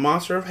become a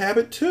monster of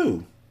habit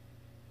too."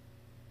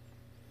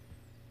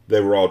 They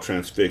were all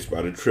transfixed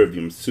by the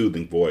Trivium's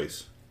soothing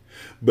voice.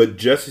 But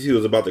just as he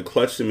was about to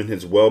clutch them in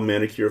his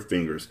well-manicured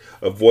fingers,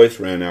 a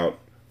voice rang out,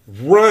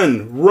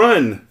 "Run!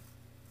 Run!"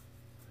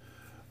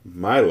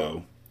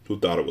 Milo, who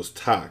thought it was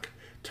Tock,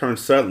 turned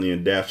suddenly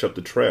and dashed up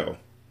the trail.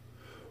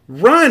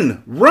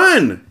 "Run!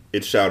 Run!"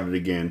 it shouted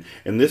again,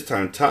 and this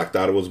time Tock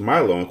thought it was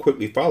Milo and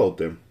quickly followed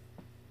them.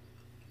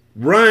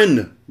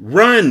 "Run!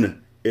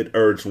 Run!" it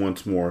urged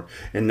once more,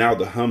 and now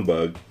the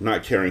humbug,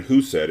 not caring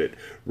who said it,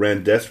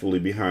 ran desperately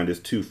behind his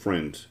two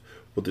friends,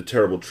 with the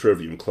terrible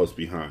Trivium close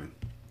behind.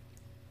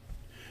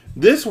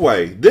 This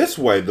way,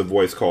 the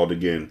voice called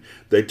again.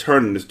 They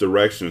turned in this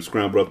direction and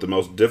scrambled up the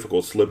most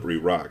difficult slippery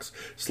rocks,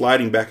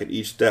 sliding back at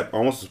each step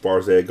almost as far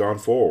as they had gone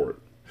forward.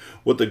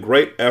 With the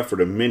great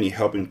effort of many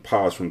helping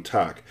paws from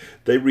Tock,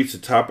 they reached the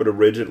top of the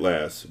ridge at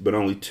last, but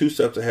only 2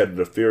 steps ahead of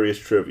the furious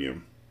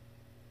Trivium.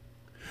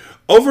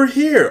 Over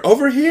here,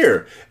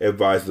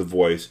 advised the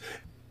voice,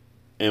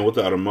 and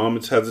without a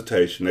moment's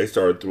hesitation they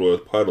started through a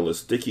puddle of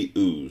sticky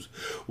ooze,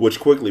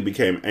 which quickly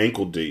became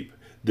ankle-deep,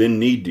 then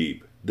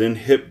knee-deep, then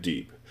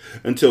hip-deep,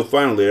 until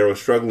finally they were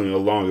struggling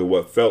along in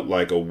what felt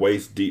like a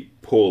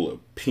waist-deep pool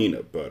of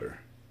peanut butter.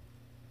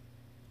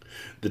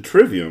 The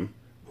Trivium,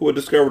 who had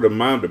discovered a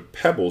mound of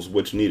pebbles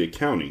which needed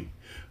counting,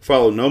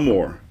 followed no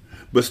more,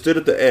 but stood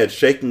at the edge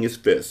shaking his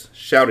fists,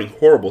 shouting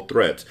horrible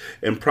threats,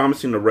 and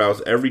promising to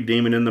rouse every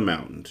demon in the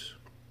mountains.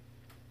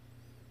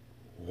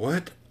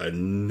 "What a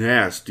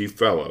nasty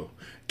fellow,"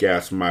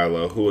 gasped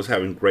Milo, who was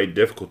having great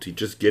difficulty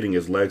just getting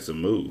his legs to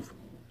move.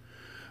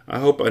 "I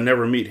hope I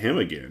never meet him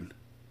again."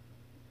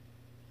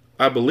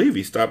 "I believe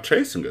he stopped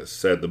chasing us,"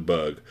 said the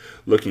bug,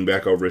 looking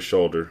back over his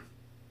shoulder.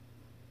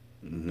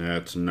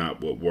 "That's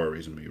not what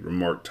worries me,"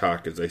 remarked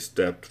Tok as they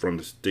stepped from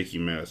the sticky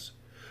mess.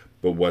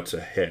 "But what's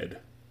ahead?"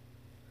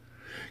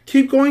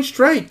 Keep going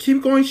straight,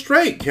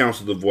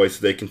 counseled the voice as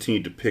they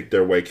continued to pick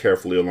their way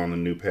carefully along the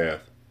new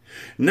path.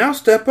 Now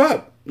step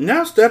up,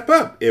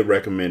 it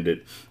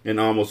recommended, and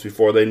almost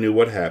before they knew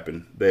what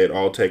happened, they had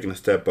all taken a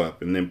step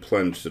up and then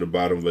plunged to the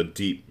bottom of a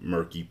deep,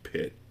 murky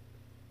pit.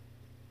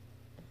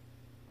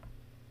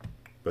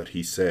 "But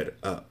he said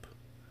up,"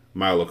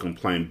 Milo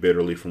complained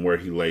bitterly from where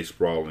he lay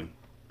sprawling.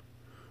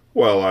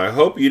 "Well, I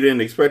hope you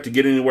didn't expect to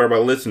get anywhere by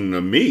listening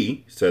to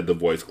me," said the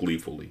voice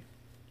gleefully.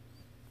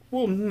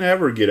 "We'll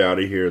never get out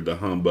of here," the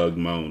humbug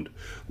moaned,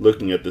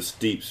 looking at the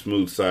steep,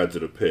 smooth sides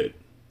of the pit.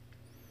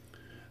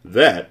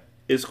 "That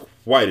is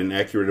quite an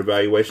accurate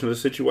evaluation of the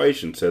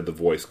situation," said the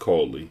voice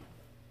coldly.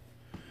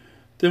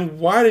 "Then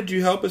why did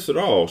you help us at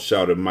all?"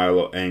 shouted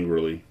Milo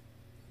angrily.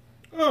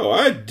 "Oh,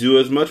 I'd do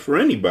as much for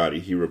anybody,"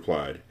 he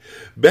replied.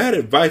 "Bad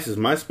advice is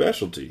my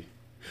specialty.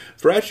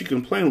 For as you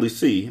can plainly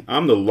see,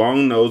 I'm the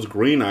long-nosed,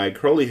 green-eyed,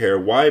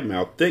 curly-haired,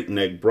 wide-mouthed,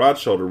 thick-necked,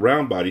 broad-shouldered,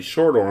 round-bodied,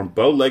 short-armed,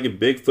 bow-legged,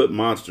 big-foot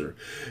monster,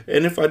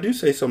 and if I do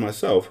say so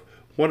myself,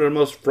 one of the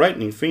most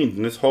frightening fiends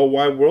in this whole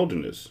wide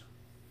wilderness.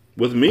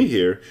 With me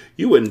here,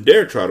 you wouldn't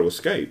dare try to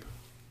escape."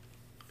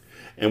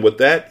 And with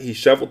that, he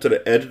shuffled to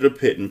the edge of the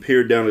pit and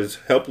peered down at his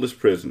helpless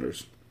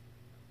prisoners.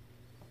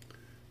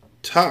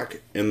 Tok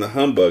and the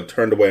humbug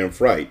turned away in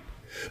fright,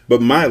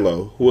 but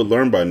Milo, who had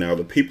learned by now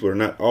that people are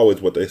not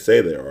always what they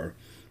say they are,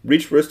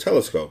 reached for his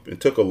telescope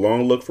and took a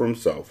long look for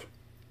himself.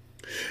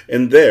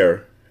 And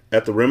there,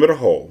 at the rim of the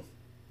hole,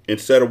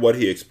 instead of what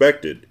he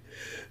expected,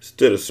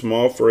 stood a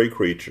small furry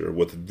creature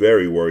with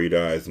very worried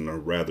eyes and a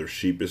rather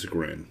sheepish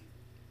grin.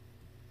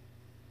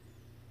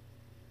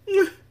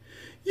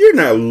 "You're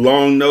not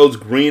long-nosed,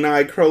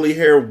 green-eyed,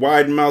 curly-haired,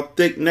 wide-mouthed,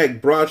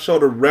 thick-necked,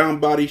 broad-shouldered,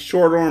 round-bodied,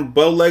 short-armed,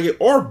 bow-legged,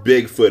 or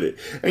big-footed,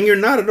 and you're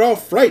not at all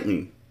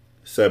frightening,"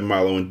 said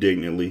Milo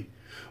indignantly.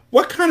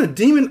 "What kind of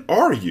demon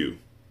are you?"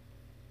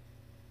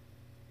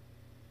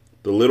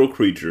 The little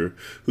creature,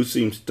 who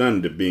seemed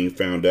stunned at being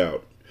found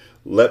out,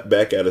 leapt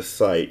back at his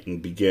sight and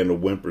began to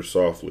whimper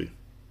softly.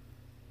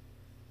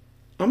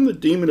 "I'm the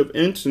demon of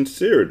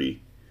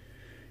insincerity,"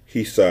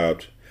 he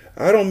sobbed.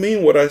 "I don't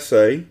mean what I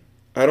say,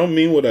 I don't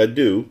mean what I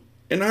do,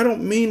 and I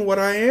don't mean what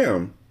I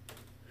am.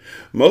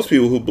 Most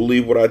people who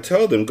believe what I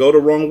tell them go the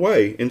wrong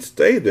way and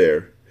stay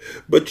there.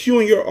 But you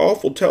and your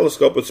awful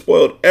telescope have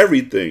spoiled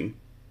everything.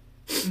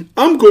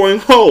 I'm going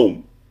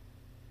home!"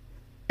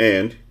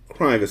 And,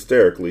 crying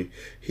hysterically,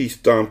 he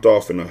stomped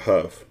off in a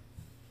huff.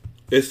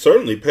 "It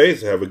certainly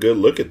pays to have a good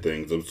look at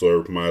things,"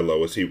 observed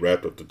Milo as he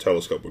wrapped up the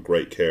telescope with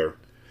great care.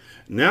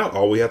 "Now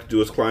all we have to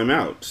do is climb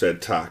out,"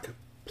 said Tok,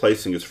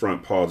 placing his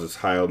front paws as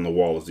high on the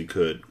wall as he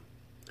could.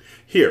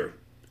 "Here,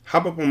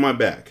 hop up on my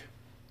back."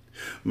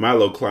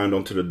 Milo climbed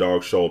onto the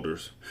dog's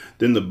shoulders.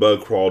 Then the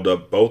bug crawled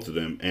up both of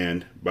them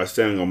and, by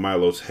standing on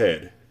Milo's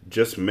head,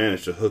 just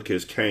managed to hook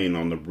his cane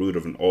on the root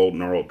of an old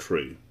gnarled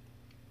tree.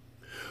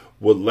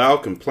 With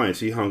loud complaints,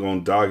 he hung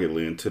on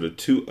doggedly until the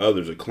two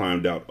others had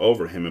climbed out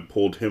over him and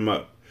pulled him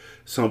up,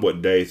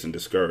 somewhat dazed and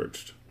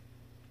discouraged.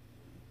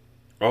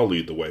 "I'll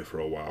lead the way for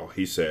a while,"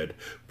 he said,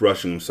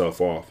 brushing himself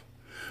off.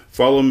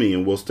 "Follow me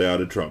and we'll stay out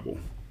of trouble."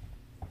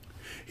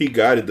 He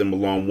guided them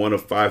along one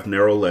of 5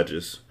 narrow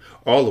ledges,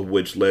 all of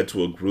which led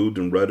to a grooved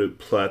and rutted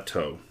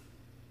plateau.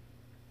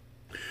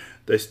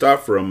 They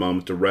stopped for a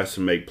moment to rest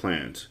and make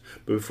plans,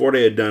 but before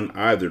they had done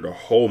either, the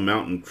whole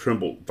mountain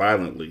trembled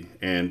violently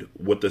and,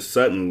 with a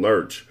sudden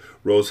lurch,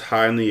 rose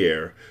high in the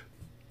air,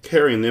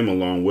 carrying them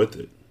along with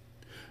it.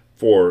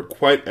 For,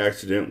 quite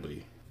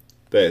accidentally,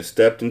 they had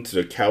stepped into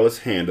the callous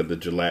hand of the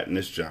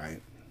gelatinous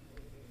giant.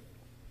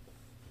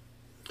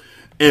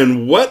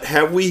 "And what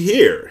have we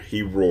here?"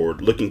 he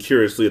roared, looking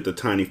curiously at the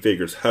tiny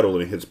figures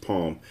huddled in his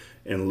palm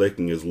and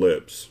licking his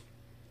lips.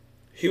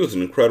 He was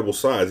an incredible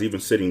size, even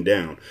sitting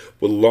down,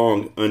 with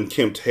long,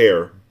 unkempt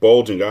hair,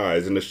 bulging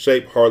eyes, and a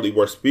shape hardly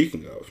worth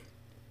speaking of.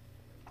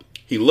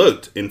 He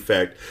looked, in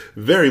fact,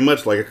 very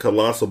much like a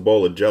colossal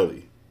bowl of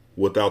jelly,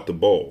 without the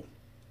bowl.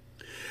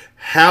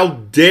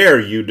 "How dare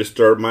you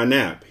disturb my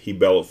nap?" he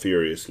bellowed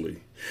furiously,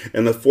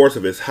 and the force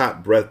of his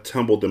hot breath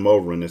tumbled them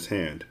over in his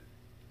hand.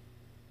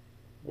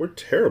 "We're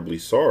terribly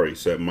sorry,"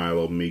 said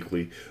Milo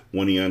meekly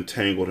when he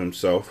untangled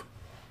himself.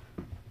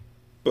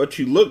 "But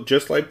you look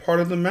just like part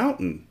of the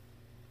mountain."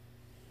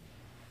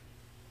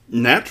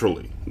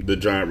 Naturally, the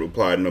giant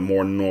replied in a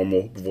more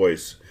normal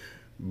voice,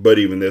 but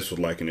even this was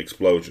like an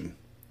explosion.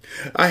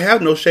 I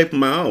have no shape of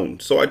my own,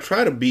 so I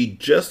try to be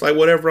just like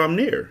whatever I'm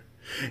near.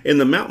 In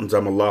the mountains,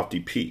 I'm a lofty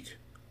peak.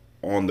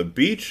 On the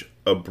beach,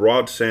 a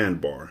broad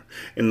sandbar.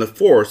 In the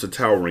forest, a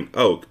towering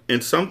oak.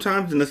 And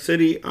sometimes in the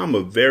city, I'm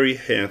a very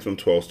handsome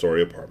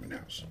 12-story apartment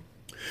house.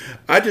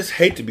 I just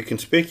hate to be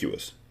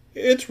conspicuous.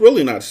 It's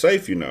really not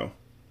safe, you know.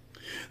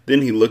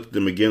 Then he looked at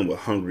them again with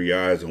hungry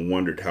eyes and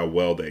wondered how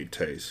well they'd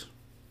taste.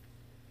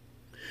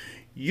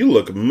 You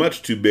look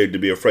much too big to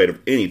be afraid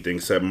of anything,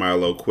 said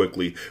Milo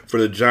quickly, for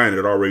the giant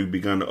had already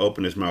begun to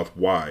open his mouth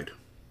wide.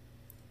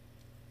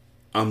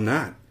 I'm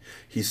not,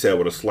 he said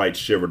with a slight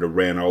shiver that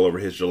ran all over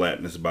his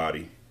gelatinous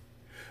body.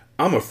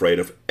 I'm afraid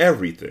of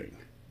everything.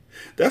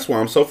 That's why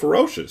I'm so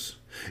ferocious.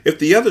 If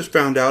the others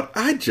found out,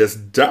 I'd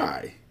just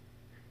die.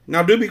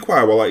 Now do be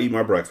quiet while I eat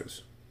my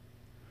breakfast.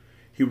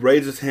 He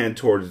raised his hand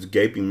toward his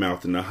gaping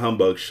mouth, and the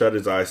humbug shut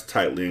his eyes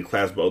tightly and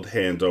clasped both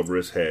hands over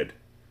his head.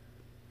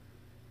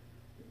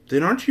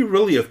 Then aren't you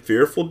really a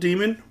fearful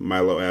demon?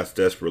 Milo asked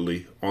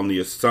desperately, on the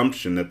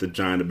assumption that the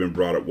giant had been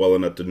brought up well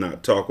enough to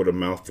not talk with a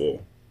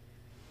mouthful.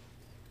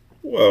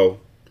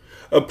 Well,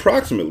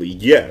 approximately,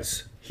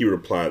 yes, he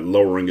replied,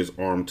 lowering his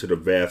arm to the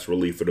vast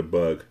relief of the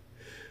bug.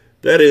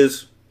 That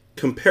is,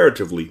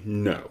 comparatively,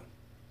 no.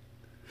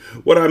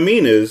 What I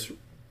mean is,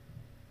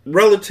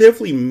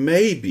 relatively,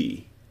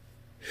 maybe.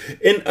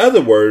 In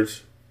other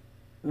words,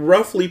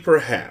 roughly,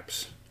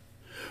 perhaps.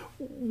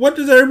 What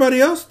does everybody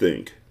else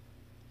think?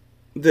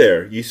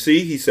 There, you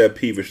see, he said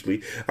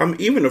peevishly, I'm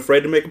even afraid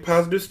to make a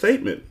positive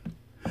statement.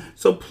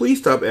 So please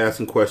stop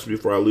asking questions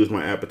before I lose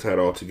my appetite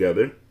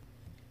altogether.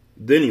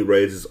 Then he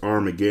raised his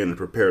arm again and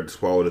prepared to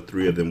swallow the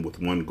three of them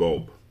with one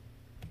gulp.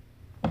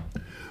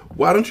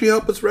 Why don't you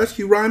help us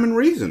rescue Rhyme and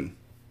Reason?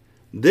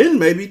 Then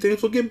maybe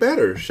things will get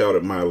better,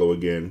 shouted Milo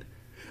again.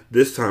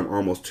 This time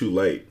almost too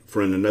late,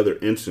 for in another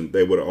instant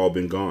they would have all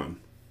been gone.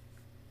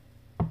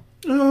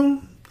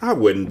 Oh, I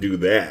wouldn't do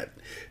that,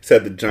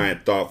 said the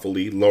giant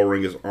thoughtfully,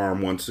 lowering his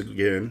arm once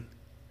again.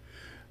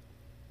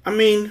 I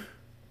mean,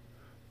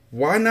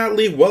 why not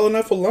leave well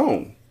enough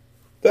alone?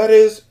 That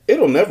is,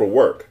 it'll never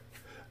work.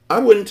 I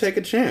wouldn't take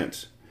a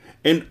chance.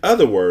 In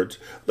other words,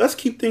 let's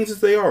keep things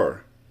as they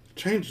are.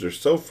 Changes are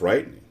so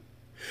frightening.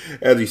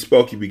 As he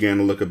spoke, he began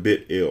to look a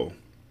bit ill.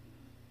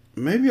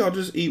 Maybe I'll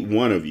just eat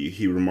one of you,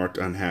 he remarked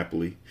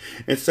unhappily,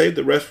 and save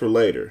the rest for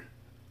later.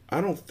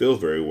 I don't feel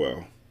very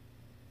well.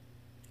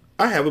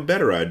 I have a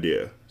better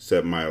idea,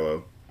 said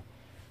Milo.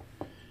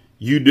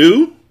 You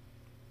do?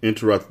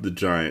 Interrupted the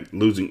giant,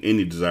 losing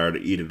any desire to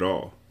eat at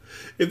all.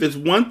 If it's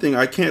one thing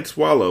I can't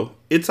swallow,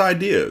 it's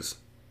ideas.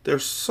 They're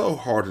so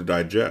hard to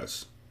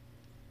digest.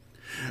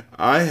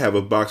 I have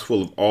a box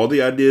full of all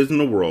the ideas in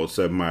the world,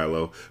 said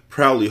Milo,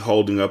 proudly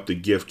holding up the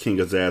gift King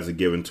Azaz had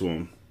given to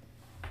him.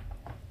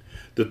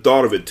 The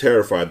thought of it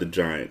terrified the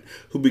giant,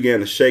 who began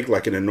to shake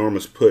like an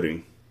enormous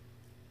pudding.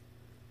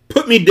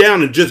 Put me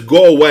down and just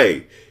go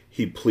away,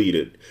 he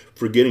pleaded,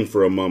 forgetting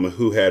for a moment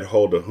who had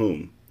hold of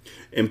whom.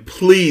 And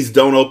please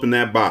don't open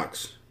that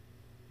box.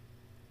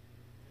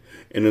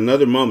 In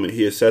another moment,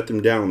 he had set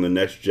them down on the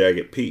next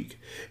jagged peak,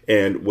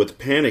 and, with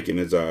panic in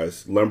his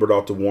eyes, lumbered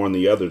off to warn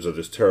the others of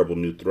this terrible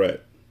new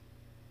threat.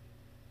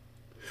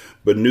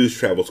 But news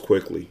travels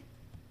quickly.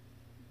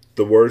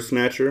 The word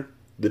snatcher,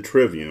 the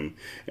trivium,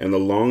 and the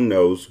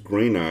long-nosed,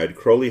 green-eyed,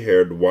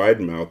 curly-haired,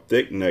 wide-mouthed,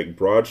 thick-necked,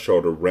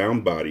 broad-shouldered,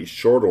 round-bodied,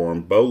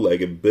 short-armed,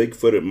 bow-legged,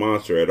 big-footed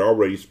monster had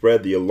already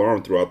spread the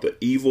alarm throughout the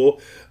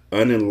evil,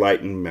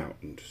 unenlightened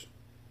mountains.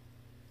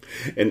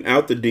 And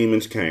out the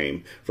demons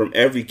came, from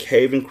every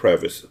cave and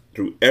crevice,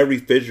 through every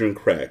fissure and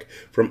crack,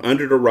 from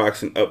under the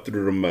rocks and up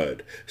through the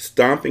mud,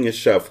 stomping and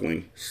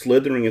shuffling,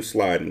 slithering and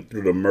sliding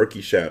through the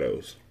murky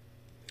shadows.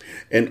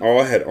 And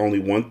all had only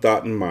one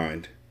thought in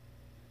mind: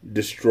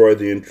 destroy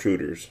the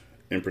intruders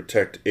and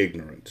protect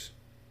ignorance.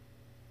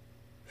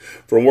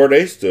 From where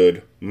they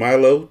stood,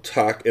 Milo,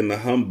 Tok, and the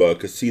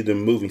humbug could see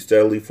them moving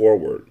steadily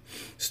forward,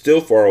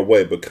 still far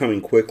away but coming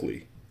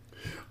quickly.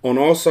 On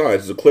all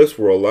sides, the cliffs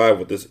were alive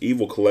with this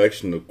evil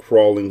collection of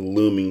crawling,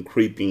 looming,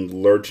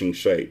 creeping, lurching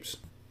shapes.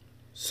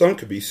 Some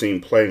could be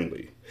seen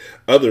plainly.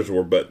 Others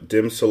were but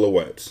dim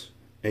silhouettes.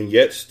 And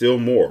yet still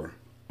more,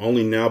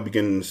 only now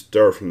beginning to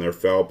stir from their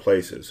foul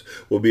places,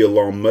 will be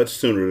along much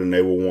sooner than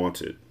they were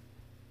wanted.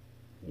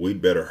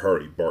 We'd better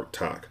hurry, barked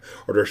Tok,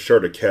 or they're sure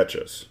to catch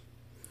us.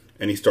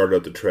 And he started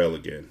up the trail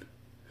again.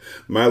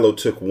 Milo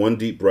took one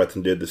deep breath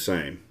and did the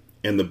same.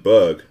 And the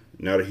bug,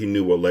 now that he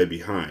knew what lay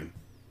behind,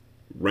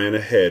 ran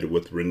ahead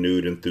with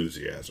renewed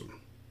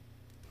enthusiasm.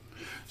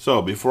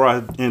 So, before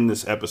I end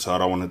this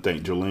episode, I want to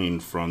thank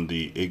Jolene from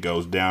the It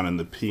Goes Down in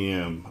the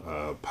PM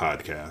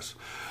podcast.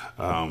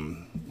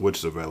 which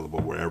is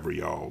available wherever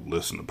y'all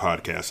listen to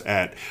podcasts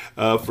at,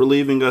 for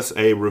leaving us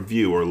a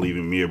review or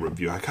leaving me a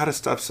review. I gotta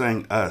stop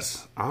saying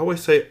us. I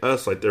always say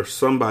us like there's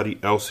somebody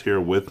else here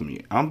with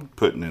me. I'm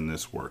putting in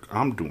this work.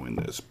 I'm doing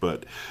this.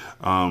 But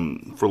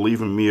for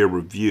leaving me a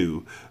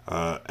review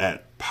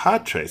at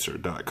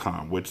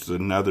podchaser.com, which is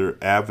another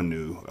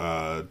avenue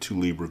to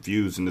leave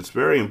reviews. And it's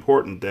very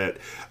important that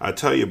I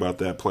tell you about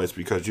that place,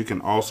 because you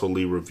can also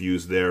leave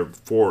reviews there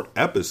for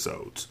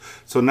episodes.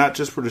 So not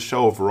just for the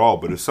show overall,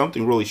 but if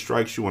something really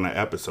strikes you on an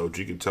episode,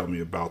 you can tell me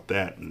about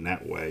that. And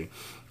that way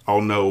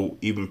I'll know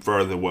even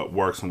further what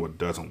works and what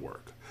doesn't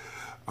work.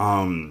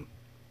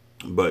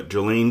 But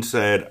Jolene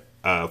said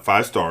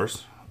 5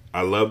 stars.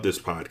 I love this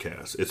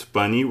podcast. It's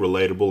funny,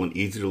 relatable, and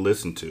easy to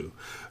listen to.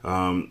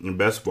 And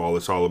best of all,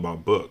 it's all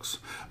about books.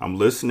 I'm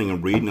listening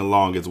and reading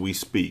along as we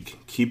speak.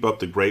 Keep up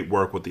the great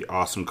work with the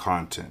awesome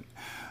content.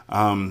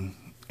 And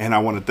I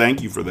want to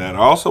thank you for that. I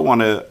also want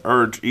to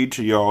urge each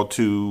of y'all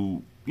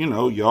to,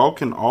 y'all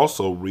can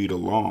also read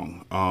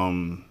along.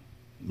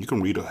 You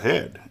can read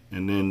ahead.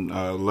 And then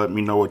let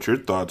me know what your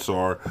thoughts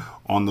are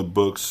on the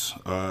books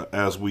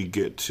as we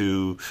get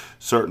to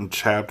certain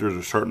chapters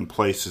or certain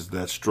places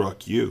that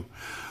struck you.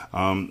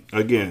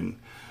 Again,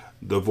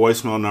 the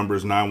voicemail number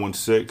is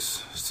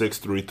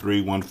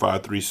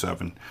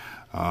 916-633-1537.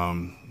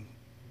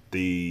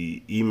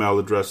 The email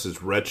address is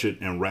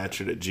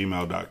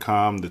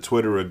wretchedandratchet@gmail.com. The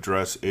Twitter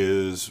address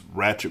is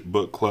Ratchet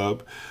Book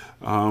Club.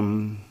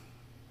 Yeah,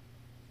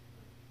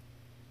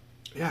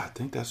 I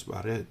think that's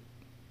about it.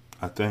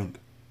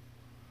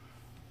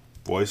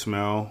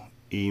 Voicemail,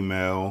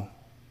 email,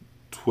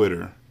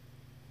 Twitter.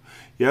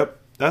 Yep,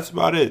 that's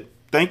about it.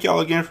 Thank y'all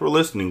again for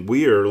listening.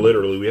 We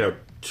have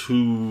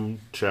 2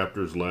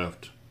 chapters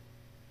left.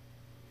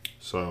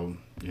 So,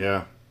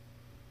 yeah.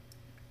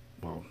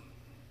 Well,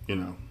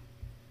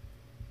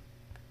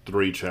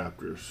 3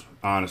 chapters.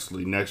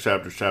 Honestly, next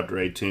chapter is chapter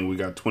 18. We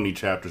got 20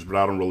 chapters, but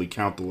I don't really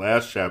count the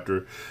last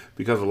chapter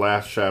because the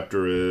last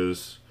chapter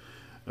is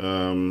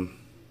like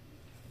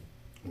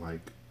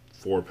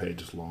 4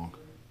 pages long.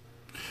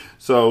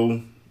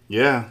 So,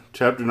 yeah,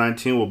 chapter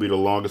 19 will be the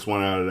longest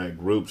one out of that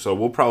group. So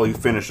we'll probably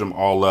finish them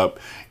all up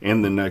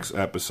in the next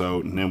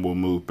episode, and then we'll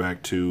move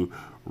back to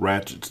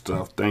Ratchet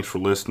stuff. Thanks for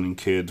listening,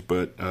 kids,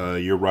 but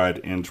your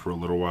ride ends for a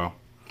little while.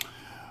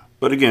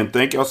 But again,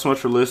 thank y'all so much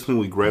for listening.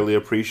 We greatly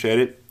appreciate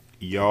it.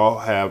 Y'all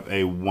have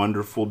a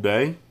wonderful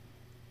day.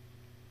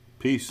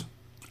 Peace.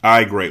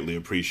 I greatly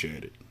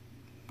appreciate it.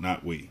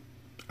 Not we.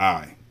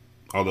 I.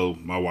 Although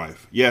my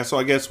wife. Yeah, so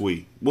I guess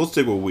we. We'll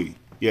stick with we.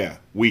 Yeah,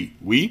 we.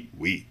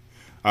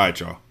 All right,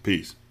 y'all.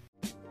 Peace.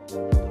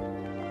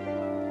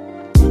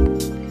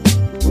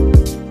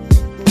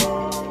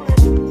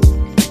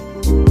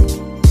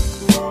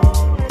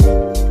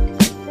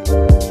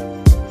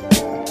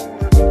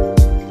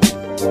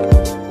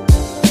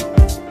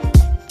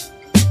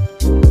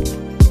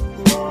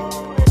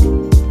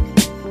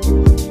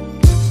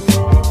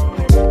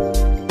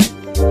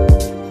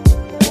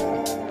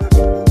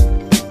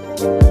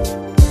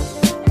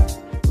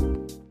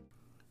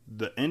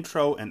 The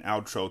intro and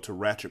outro to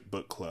Ratchet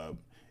Book Club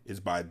is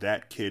by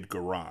That Kid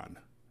Garan,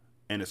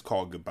 and it's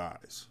called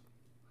Goodbyes.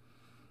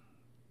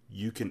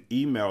 You can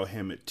email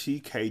him at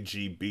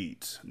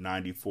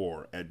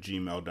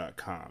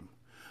tkgbeats94@gmail.com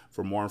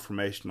for more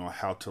information on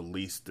how to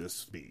lease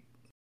this beat.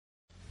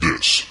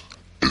 This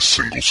is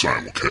Single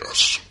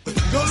Simulcast.